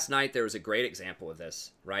 So last night there was a great example of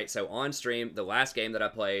this, right? So on stream, the last game that I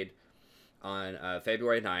played on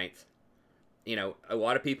February 9th, you know, a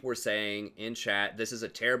lot of people were saying in chat, this is a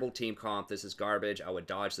terrible team comp, this is garbage, I would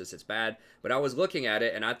dodge this, it's bad. But I was looking at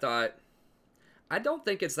it and I thought, I don't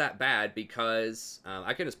think it's that bad because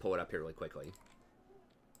I can just pull it up here really quickly.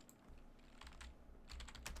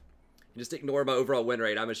 Just ignore my overall win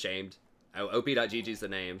rate. I'm ashamed. OP.GG is the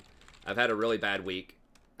name. I've had a really bad week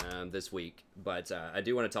this week, but I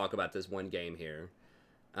do want to talk about this one game here.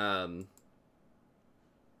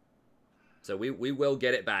 So we will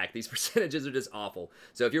get it back. These percentages are just awful.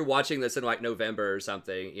 So if you're watching this in like November or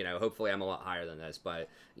something, you know, hopefully I'm a lot higher than this. But,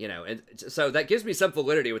 you know, and so that gives me some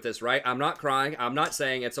validity with this, right? I'm not crying. I'm not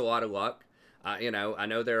saying it's a lot of luck. You know, I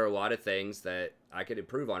know there are a lot of things that I could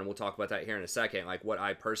improve on. And we'll talk about that here in a second, like what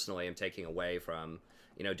I personally am taking away from,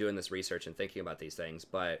 you know, doing this research and thinking about these things.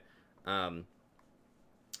 But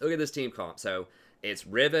look at this team comp. So it's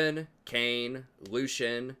Riven, Kayn,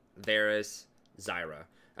 Lucian, Varus, Zyra.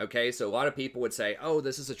 Okay, so a lot of people would say, oh,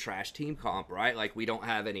 this is a trash team comp, right? Like, we don't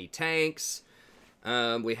have any tanks.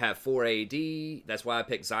 We have 4 AD. That's why I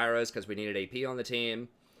picked Zyra's, because we needed AP on the team.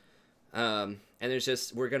 And there's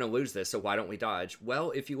just, we're going to lose this, so why don't we dodge?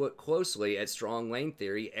 Well, if you look closely at strong lane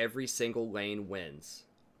theory, every single lane wins,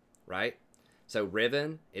 right? So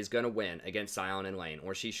Riven is going to win against Sion in lane,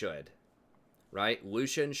 or she should, right?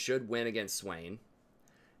 Lucian should win against Swain.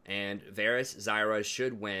 And Varus, Zyra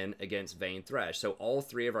should win against Vayne Thresh. So all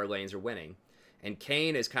three of our lanes are winning. And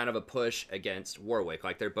Kayn is kind of a push against Warwick.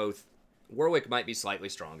 Like, they're both... Warwick might be slightly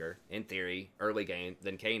stronger, in theory, early game,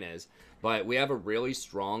 than Kayn is. But we have a really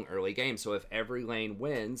strong early game. So if every lane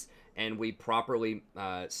wins and we properly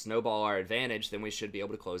snowball our advantage, then we should be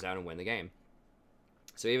able to close out and win the game.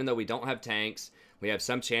 So even though we don't have tanks, we have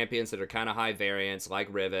some champions that are kind of high variance,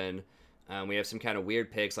 like Riven. We have some kind of weird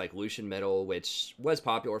picks like Lucian Middle, which was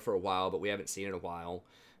popular for a while, but we haven't seen it in a while.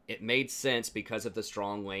 It made sense because of the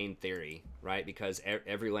strong lane theory, right? Because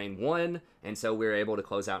every lane won, and so we were able to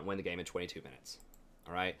close out and win the game in 22 minutes.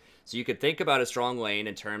 All right? So you could think about a strong lane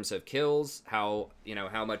in terms of kills, how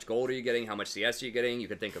much gold are you getting, how much CS are you getting. You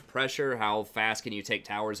could think of pressure, how fast can you take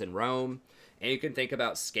towers and roam. And you can think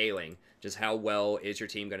about scaling, just how well is your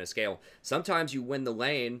team going to scale. Sometimes you win the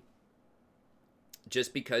lane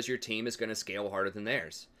just because your team is going to scale harder than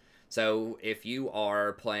theirs. So if you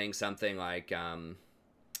are playing something like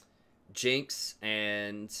Jinx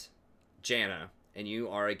and Janna, and you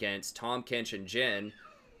are against Tahm Kench and Jhin,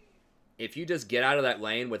 if you just get out of that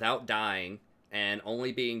lane without dying and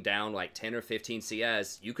only being down like 10 or 15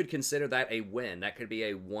 CS, you could consider that a win. That could be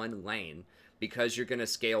a one lane because you're going to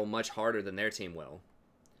scale much harder than their team will.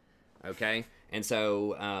 Okay? And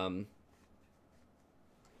so...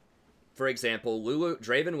 for example,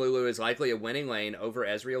 Draven Lulu is likely a winning lane over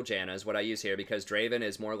Ezreal Janna is what I use here because Draven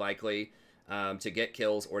is more likely to get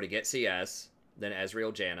kills or to get CS than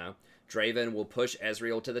Ezreal Janna. Draven will push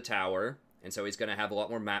Ezreal to the tower, and so he's going to have a lot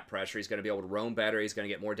more map pressure. He's going to be able to roam better. He's going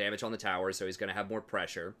to get more damage on the tower, so he's going to have more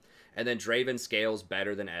pressure. And then Draven scales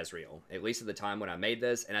better than Ezreal, at least at the time when I made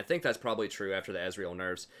this, and I think that's probably true after the Ezreal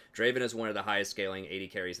nerfs. Draven is one of the highest scaling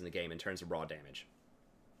AD carries in the game in terms of raw damage.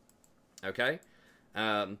 Okay?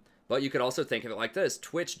 But you could also think of it like this.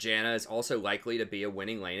 Twitch Janna is also likely to be a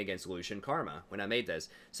winning lane against Lucian Karma when I made this.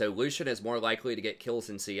 So Lucian is more likely to get kills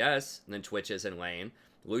in CS than Twitch is in lane.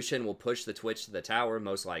 Lucian will push the Twitch to the tower,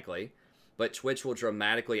 most likely. But Twitch will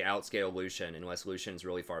dramatically outscale Lucian unless Lucian's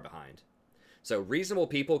really far behind. So reasonable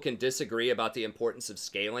people can disagree about the importance of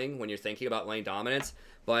scaling when you're thinking about lane dominance,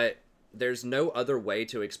 but there's no other way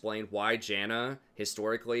to explain why Janna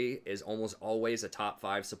historically is almost always a top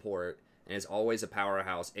 5 support and is always a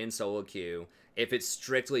powerhouse in solo queue if it's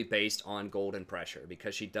strictly based on gold and pressure,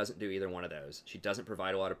 because she doesn't do either one of those. She doesn't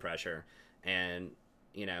provide a lot of pressure, and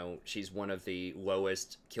you know, she's one of the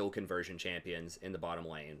lowest kill conversion champions in the bottom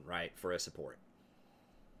lane, right, for a support.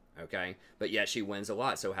 Okay, but yet she wins a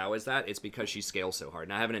lot. So how is that? It's because she scales so hard.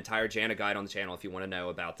 And I have an entire Janna guide on the channel if you want to know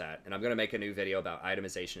about that. And I'm going to make a new video about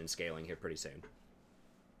itemization and scaling here pretty soon.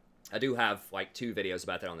 I do have like 2 videos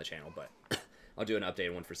about that on the channel, but I'll do an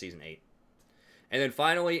updated one for Season 8. And then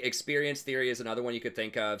finally, experience theory is another one you could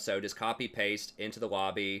think of. So just copy paste into the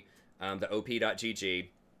lobby, the op.gg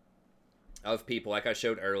of people like I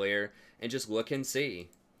showed earlier, and just look and see.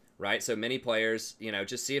 Right? So many players, you know,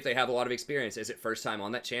 just see if they have a lot of experience. Is it first time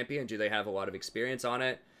on that champion? Do they have a lot of experience on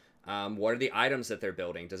it? What are the items that they're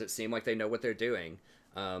building? Does it seem like they know what they're doing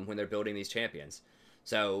when they're building these champions?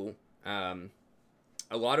 So a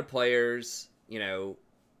lot of players, you know,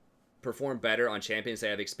 perform better on champions they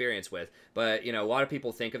have experience with. But, you know, a lot of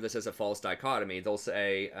people think of this as a false dichotomy. They'll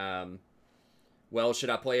say, well, should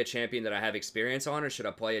I play a champion that I have experience on, or should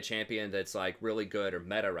I play a champion that's like really good or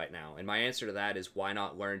meta right now? And my answer to that is, why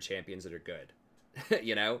not learn champions that are good,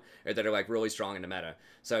 you know, or that are like really strong in the meta?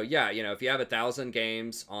 So yeah, you know, if you have 1,000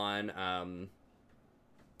 games on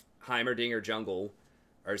Heimerdinger jungle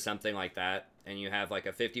or something like that, and you have like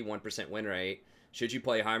a 51% win rate, should you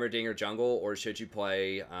play Heimerdinger jungle, or should you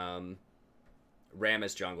play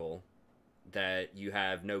Rammus jungle that you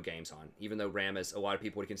have no games on? Even though Rammus, a lot of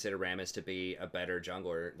people would consider Rammus to be a better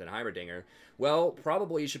jungler than Heimerdinger. Well,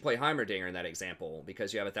 probably you should play Heimerdinger in that example,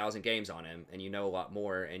 because you have 1,000 games on him, and you know a lot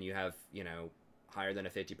more, and you have, you know, higher than a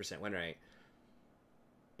 50% win rate.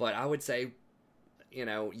 But I would say, you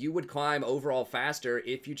know, you would climb overall faster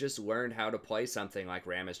if you just learned how to play something like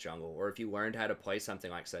Rammus jungle, or if you learned how to play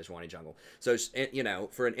something like Sejuani jungle. So, you know,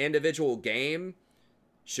 for an individual game,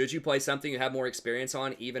 should you play something you have more experience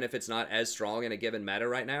on, even if it's not as strong in a given meta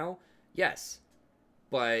right now? Yes.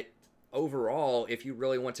 But overall, if you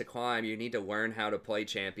really want to climb, you need to learn how to play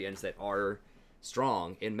champions that are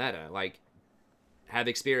strong in meta, like have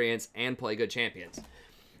experience and play good champions.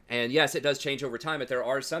 And yes, it does change over time, but there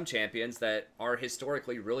are some champions that are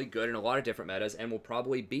historically really good in a lot of different metas and will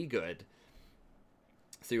probably be good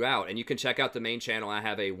throughout. And you can check out the main channel. I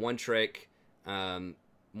have a one-trick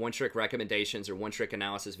recommendations or one-trick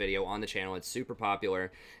analysis video on the channel. It's super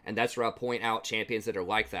popular, and that's where I point out champions that are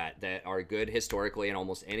like that are good historically in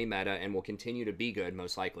almost any meta and will continue to be good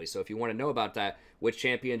most likely. So if you want to know about that, which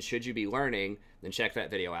champions should you be learning, then check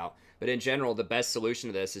that video out. But in general, the best solution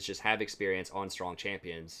to this is just have experience on strong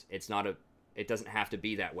champions. It doesn't have to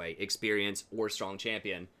be that way. Experience or strong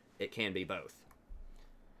champion, it can be both.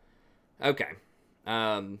 Okay.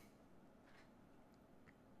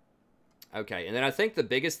 Okay, and then I think the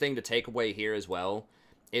biggest thing to take away here as well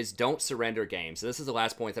is don't surrender games. So this is the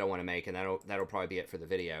last point that I want to make, and that'll probably be it for the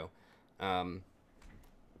video. Don't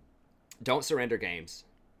surrender games,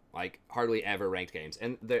 like hardly ever ranked games.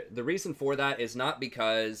 And the reason for that is not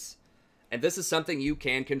because, and this is something you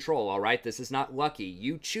can control, all right? This is not lucky.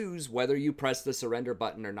 You choose whether you press the surrender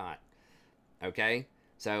button or not, okay?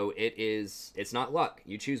 So it's not luck.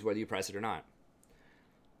 You choose whether you press it or not.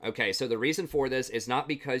 Okay, so the reason for this is not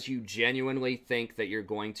because you genuinely think that you're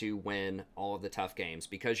going to win all of the tough games,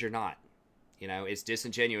 because you're not. You know, it's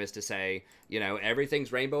disingenuous to say, you know,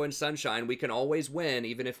 everything's rainbow and sunshine. We can always win,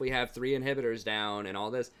 even if we have 3 inhibitors down and all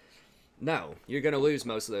this. No, you're going to lose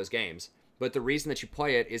most of those games. But the reason that you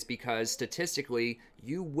play it is because statistically,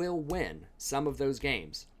 you will win some of those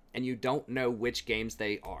games, and you don't know which games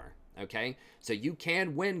they are. Okay? So you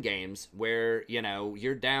can win games where, you know,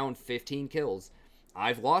 you're down 15 kills.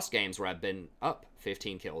 I've lost games where I've been up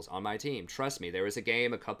 15 kills on my team. Trust me, there was a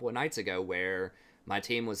game a couple of nights ago where my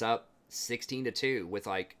team was up 16-2 with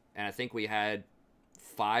like, and I think we had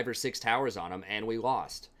 5 or 6 towers on them, and we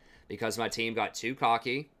lost because my team got too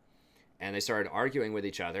cocky and they started arguing with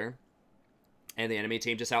each other, and the enemy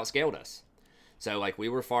team just outscaled us. So like, we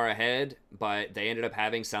were far ahead, but they ended up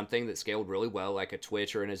having something that scaled really well, like a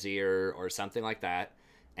Twitch or an Azir or something like that.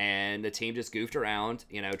 And the team just goofed around,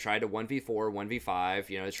 you know, tried to 1v4, 1v5.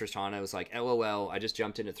 You know, Tristana was like, LOL, I just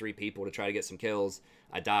jumped into 3 people to try to get some kills.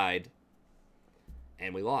 I died.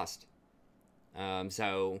 And we lost.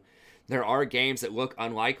 So there are games that look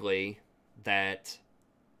unlikely that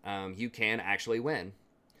you can actually win.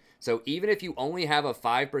 So even if you only have a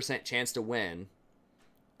 5% chance to win,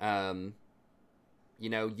 you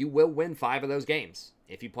know, you will win 5 of those games.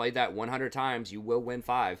 If you played that 100 times, you will win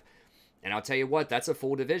 5. And I'll tell you what, that's a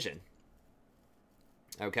full division.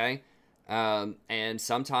 Okay? And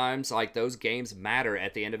sometimes, like, those games matter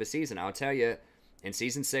at the end of a season. I'll tell you, in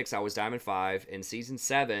Season 6, I was Diamond 5. In Season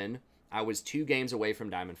 7, I was 2 games away from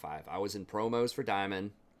Diamond 5. I was in promos for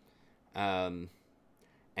Diamond. And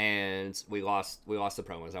we lost the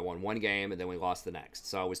promos. I won 1 game, and then we lost the next.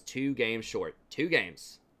 So I was 2 games short. 2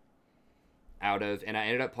 games out of... And I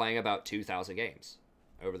ended up playing about 2,000 games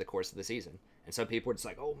over the course of the season. And some people were just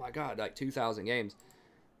like, oh my god, like 2,000 games.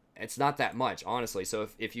 It's not that much, honestly. So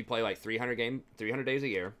if you play like 300 days a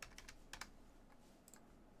year,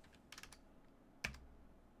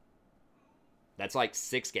 that's like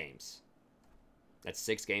 6 games. That's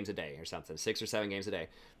 6 games a day or something. 6 or 7 games a day.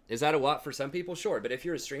 Is that a lot for some people? Sure. But if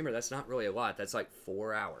you're a streamer, that's not really a lot. That's like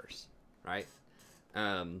 4 hours, right?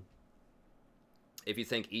 If you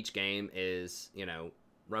think each game is, you know,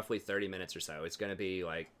 roughly 30 minutes or so, it's going to be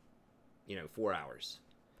like, you know, 4 hours.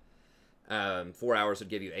 4 hours would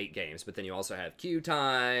give you 8 games, but then you also have queue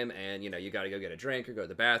time, and, you know, you got to go get a drink or go to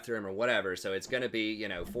the bathroom or whatever. So it's going to be, you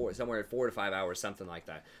know, somewhere 4 to 5 hours, something like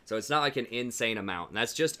that. So it's not like an insane amount. And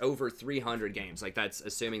that's just over 300 games. Like, that's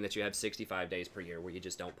assuming that you have 65 days per year where you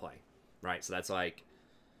just don't play, right? So that's like,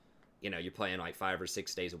 you know, you're playing like 5 or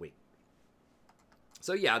 6 days a week.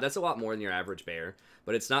 So yeah, that's a lot more than your average bear,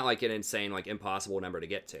 but it's not like an insane, like, impossible number to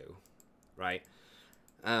get to, right?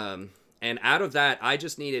 And out of that, I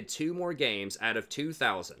just needed 2 more games out of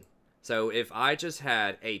 2,000. So if I just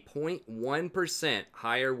had a 0.1%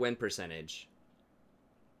 higher win percentage,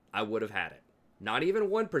 I would have had it. Not even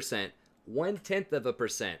 1%,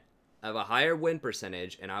 0.1% of a higher win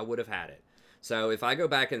percentage, and I would have had it. So if I go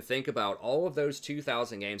back and think about all of those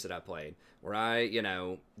 2,000 games that I played, where I, you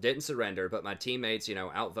know, didn't surrender, but my teammates, you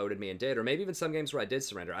know, outvoted me and did, or maybe even some games where I did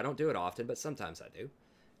surrender. I don't do it often, but sometimes I do.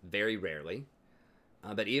 Very rarely.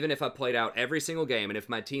 But even if I played out every single game, and if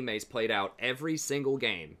my teammates played out every single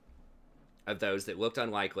game of those that looked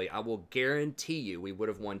unlikely, I will guarantee you we would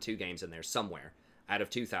have won 2 games in there somewhere out of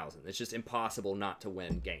 2,000. It's just impossible not to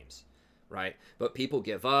win games, right? But people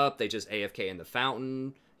give up. They just AFK in the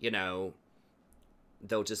fountain. You know,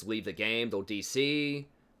 they'll just leave the game. They'll DC,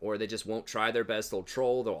 or they just won't try their best. They'll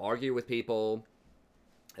troll. They'll argue with people,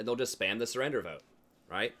 and they'll just spam the surrender vote,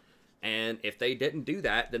 right? And if they didn't do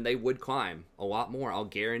that, then they would climb a lot more. I'll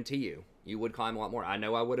guarantee you. You would climb a lot more. I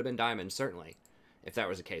know I would have been diamond, certainly, if that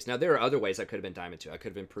was the case. Now, there are other ways I could have been diamond, too. I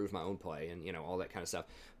could have improved my own play and, you know, all that kind of stuff.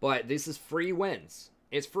 But this is free wins.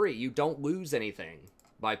 It's free. You don't lose anything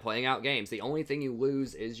by playing out games. The only thing you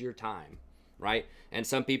lose is your time, right? And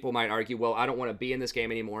some people might argue, well, I don't want to be in this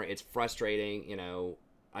game anymore. It's frustrating. You know,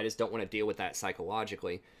 I just don't want to deal with that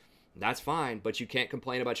psychologically. That's fine, but you can't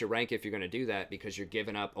complain about your rank if you're going to do that, because you're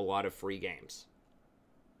giving up a lot of free games,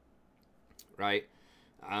 right?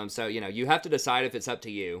 So, you know, you have to decide if it's up to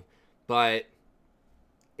you, but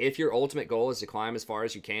if your ultimate goal is to climb as far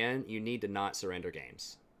as you can, you need to not surrender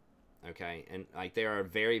games, okay? And, like, there are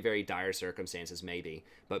very, very dire circumstances, maybe,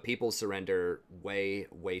 but people surrender way,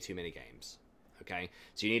 way too many games, okay?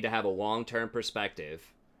 So you need to have a long-term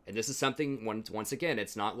perspective. And this is something, once again,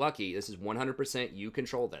 it's not lucky. This is 100% you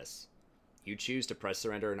control this. You choose to press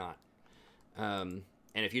surrender or not. And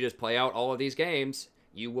if you just play out all of these games,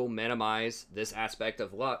 you will minimize this aspect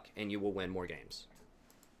of luck, and you will win more games.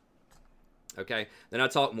 Okay? Then I'll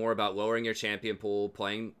talk more about lowering your champion pool,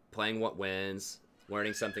 playing what wins,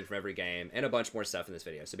 learning something from every game, and a bunch more stuff in this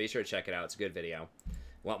video. So be sure to check it out. It's a good video.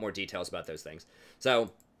 A lot more details about those things.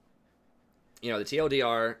 So, you know, the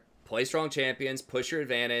TLDR... Play strong champions, push your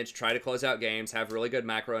advantage, try to close out games, have really good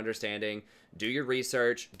macro understanding, do your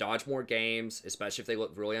research, dodge more games, especially if they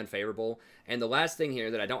look really unfavorable. And the last thing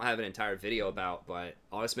here that I don't have an entire video about, but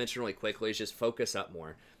I'll just mention really quickly, is just focus up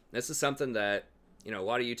more. This is something that, you know, a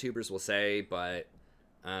lot of YouTubers will say, but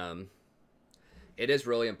it is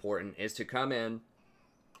really important, is to come in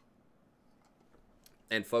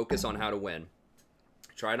and focus on how to win.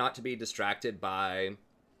 Try not to be distracted by,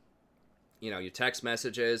 you know, your text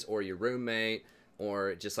messages or your roommate,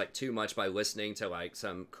 or just like too much by listening to like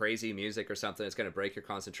some crazy music or something that's going to break your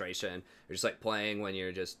concentration, or just like playing when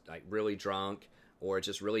you're just like really drunk, or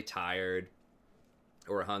just really tired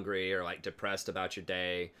or hungry, or like depressed about your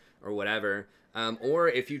day or whatever. Or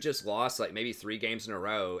if you just lost like maybe 3 games in a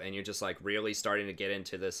row and you're just like really starting to get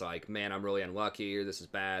into this like, man, I'm really unlucky, or this is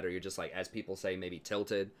bad, or you're just like, as people say, maybe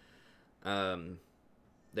tilted,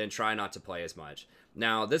 then try not to play as much.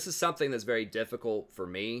 Now, this is something that's very difficult for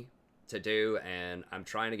me to do, and I'm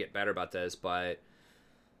trying to get better about this, but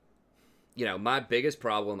you know, my biggest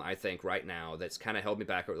problem, I think, right now that's kind of held me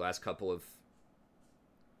back over the last couple of,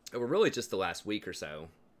 or really just the last week or so,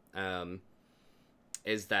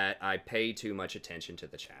 is that I pay too much attention to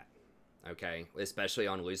the chat, okay? Especially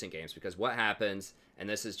on losing games, because what happens, and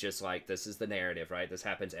this is just like, this is the narrative, right? This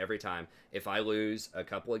happens every time. If I lose a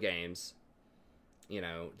couple of games, you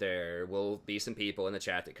know, there will be some people in the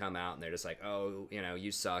chat that come out and they're just like, oh, you know,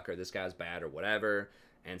 you suck, or this guy's bad, or whatever.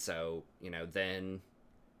 And so, you know, then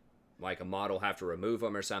like a mod will have to remove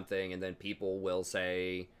them or something, and then people will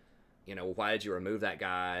say, you know, why did you remove that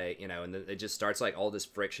guy? You know, and then it just starts like all this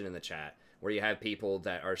friction in the chat where you have people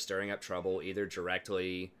that are stirring up trouble, either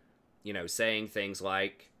directly, you know, saying things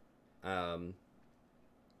like,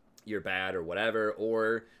 you're bad or whatever,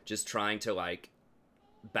 or just trying to like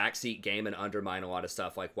backseat game and undermine a lot of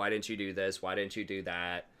stuff. Like, why didn't you do this? Why didn't you do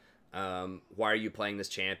that? Why are you playing this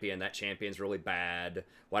champion? That champion's really bad.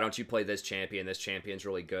 Why don't you play this champion? This champion's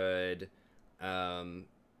really good.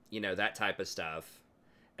 You know, that type of stuff.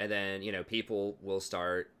 And then, you know, people will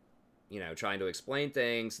start, you know, trying to explain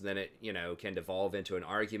things. And then it, you know, can devolve into an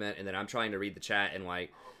argument. And then I'm trying to read the chat and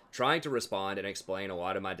like trying to respond and explain a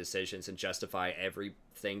lot of my decisions and justify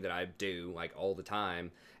everything that I do like all the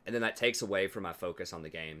time. And then that takes away from my focus on the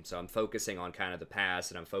game. So I'm focusing on kind of the past,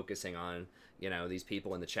 and I'm focusing on, you know, these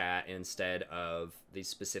people in the chat instead of these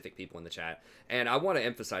specific people in the chat. And I want to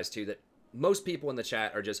emphasize too that most people in the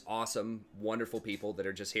chat are just awesome, wonderful people that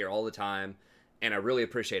are just here all the time. And I really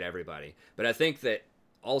appreciate everybody. But I think that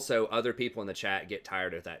also other people in the chat get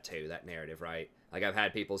tired of that too, that narrative, right? Like I've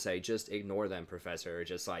had people say, just ignore them, Professor, or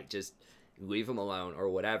just like, just leave them alone or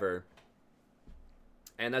whatever.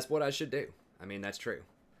 And that's what I should do. I mean, that's true.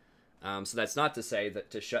 So that's not to say that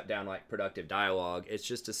to shut down like productive dialogue. It's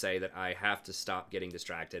just to say that I have to stop getting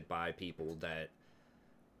distracted by people that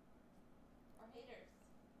are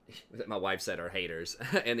haters. That my wife said are haters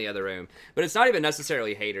in the other room. But it's not even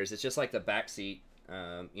necessarily haters. It's just like the backseat,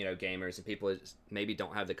 you know, gamers and people that maybe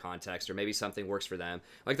don't have the context, or maybe something works for them.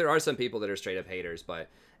 Like there are some people that are straight up haters, but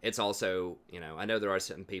it's also, you know, I know there are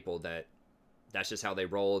some people that that's just how they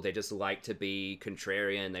roll. They just like to be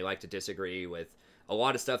contrarian. They like to disagree with a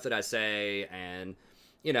lot of stuff that I say, and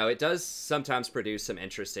you know, it does sometimes produce some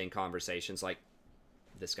interesting conversations, like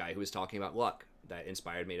this guy who was talking about luck that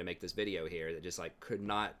inspired me to make this video here, that just like could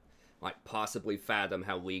not like possibly fathom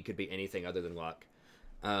how League could be anything other than luck.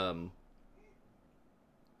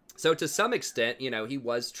 So to some extent, you know, he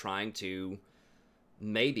was trying to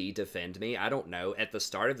maybe defend me. I don't know. At the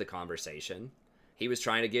start of the conversation, he was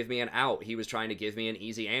trying to give me an out. He was trying to give me an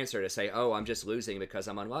easy answer to say, oh, I'm just losing because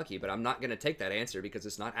I'm unlucky. But I'm not going to take that answer because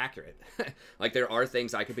it's not accurate. Like, there are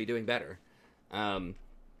things I could be doing better. So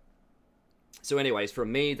anyways, for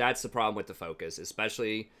me, that's the problem with the focus.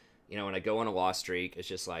 Especially, you know, when I go on a loss streak, it's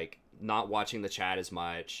just like not watching the chat as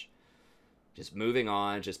much. Just moving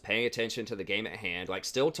on, just paying attention to the game at hand. Like,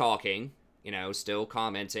 still talking, you know, still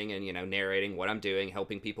commenting and, you know, narrating what I'm doing,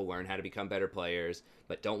 helping people learn how to become better players.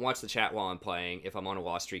 But don't watch the chat while I'm playing, if I'm on a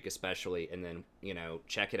loss streak especially, and then, you know,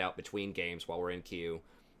 check it out between games while we're in queue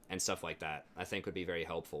and stuff like that. I think would be very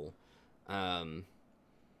helpful. And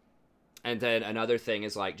then another thing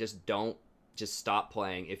is, like, just stop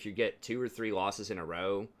playing. If you get 2 or 3 losses in a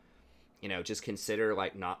row, you know, just consider,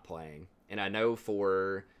 like, not playing. And I know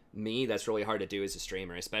for me, that's really hard to do as a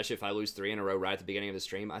streamer, especially if I lose 3 in a row right at the beginning of the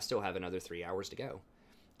stream. I still have another 3 hours to go.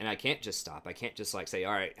 And I can't just stop. I can't just like say,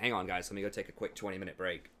 all right, hang on guys, let me go take a quick 20-minute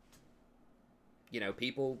break. You know,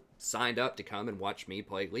 people signed up to come and watch me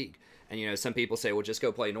play League. And, you know, some people say, well, just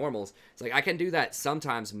go play normals. It's like, I can do that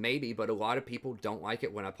sometimes, maybe, but a lot of people don't like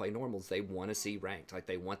it when I play normals. They want to see ranked. Like,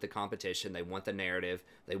 they want the competition. They want the narrative.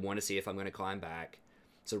 They want to see if I'm going to climb back.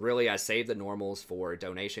 So really, I save the normals for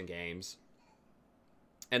donation games.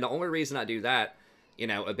 And the only reason I do that, you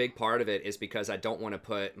know, a big part of it is because I don't want to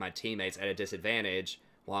put my teammates at a disadvantage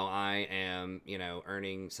while I am, you know,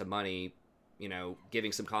 earning some money, you know,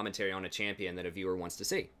 giving some commentary on a champion that a viewer wants to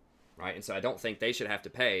see, right? And so I don't think they should have to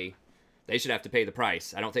pay. They should have to pay the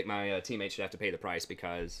price. I don't think my teammates should have to pay the price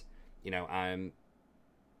because, you know, I'm,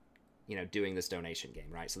 you know, doing this donation game,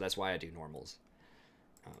 right? So that's why I do normals.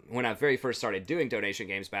 When I very first started doing donation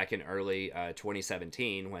games back in early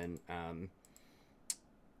 2017, when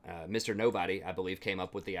Mr. Nobody, I believe, came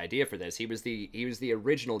up with the idea for this. He was the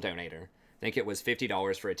original donator. I think it was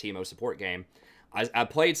 $50 for a Teemo support game. I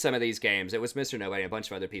played some of these games. It was Mr. Nobody and a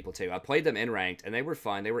bunch of other people too. I played them in ranked, and they were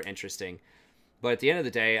fun. They were interesting. But at the end of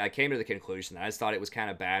the day, I came to the conclusion that I just thought it was kind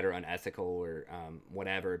of bad or unethical or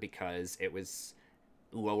whatever, because it was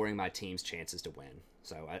lowering my team's chances to win.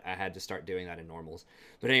 So I had to start doing that in normals.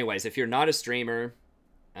 But anyways, if you're not a streamer,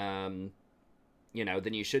 you know,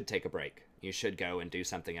 then you should take a break. You should go and do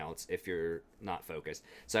something else if you're not focused.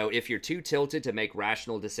 So if you're too tilted to make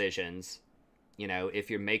rational decisions, you know, if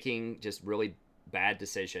you're making just really bad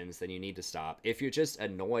decisions, then you need to stop. If you're just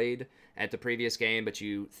annoyed at the previous game, but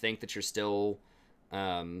you think that you're still,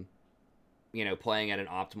 you know, playing at an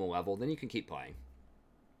optimal level, then you can keep playing.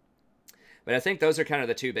 But I think those are kind of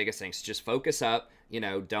the two biggest things. Just focus up, you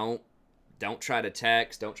know, don't try to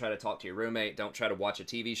text, don't try to talk to your roommate, don't try to watch a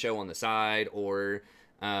TV show on the side, or,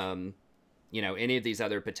 you know, any of these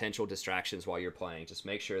other potential distractions while you're playing. Just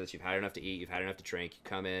make sure that you've had enough to eat, you've had enough to drink, you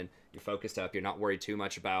come in, you're focused up, you're not worried too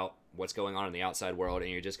much about what's going on in the outside world, and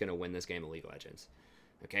you're just going to win this game of League of Legends.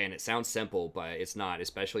 Okay, and it sounds simple, but it's not,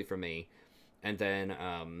 especially for me. And then,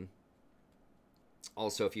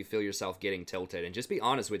 also, if you feel yourself getting tilted, and just be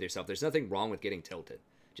honest with yourself, there's nothing wrong with getting tilted.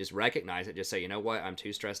 Just recognize it. Just say, you know what, I'm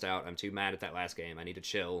too stressed out. I'm too mad at that last game. I need to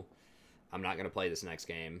chill. I'm not going to play this next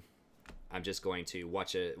game. I'm just going to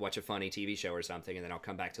watch a funny TV show or something, and then I'll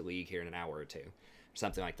come back to League here in an hour or two.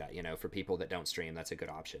 Something like that. You know, for people that don't stream, that's a good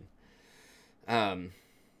option.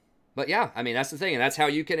 But yeah, I mean, that's the thing, and that's how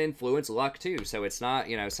you can influence luck too. So it's not,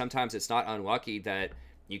 you know, sometimes it's not unlucky that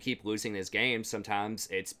you keep losing these games. Sometimes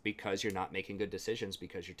it's because you're not making good decisions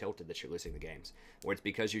because you're tilted that you're losing the games. Or it's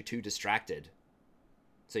because you're too distracted.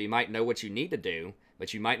 So you might know what you need to do,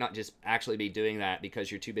 but you might not just actually be doing that because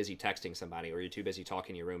you're too busy texting somebody, or you're too busy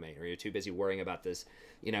talking to your roommate, or you're too busy worrying about this,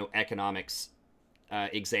 you know, economics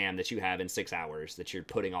exam that you have in 6 hours that you're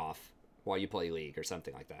putting off while you play League or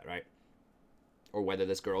something like that, right? Or whether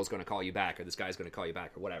this girl's going to call you back or this guy's going to call you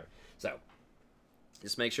back or whatever. So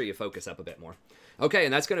just make sure you focus up a bit more. Okay,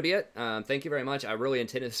 and that's going to be it. Thank you very much. I really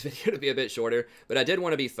intended this video to be a bit shorter, but I did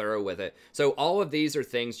want to be thorough with it. So all of these are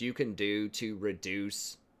things you can do to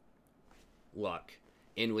reduce luck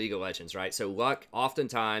in League of Legends, right? So luck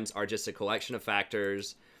oftentimes are just a collection of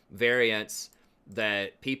factors, variants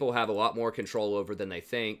that people have a lot more control over than they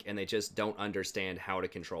think, and they just don't understand how to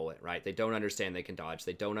control it, right? They don't understand they can dodge.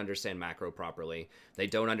 They don't understand macro properly. They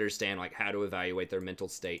don't understand like how to evaluate their mental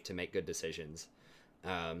state to make good decisions.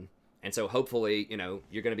 And so hopefully, you know,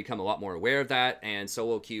 you're going to become a lot more aware of that, and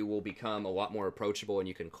solo queue will become a lot more approachable, and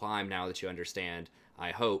you can climb now that you understand, I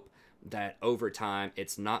hope, that over time,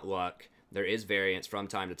 it's not luck. There is variance from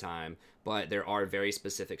time to time, but there are very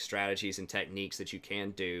specific strategies and techniques that you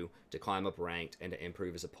can do to climb up ranked and to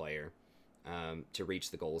improve as a player, to reach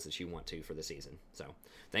the goals that you want to for the season. So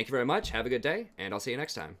thank you very much. Have a good day, and I'll see you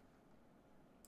next time.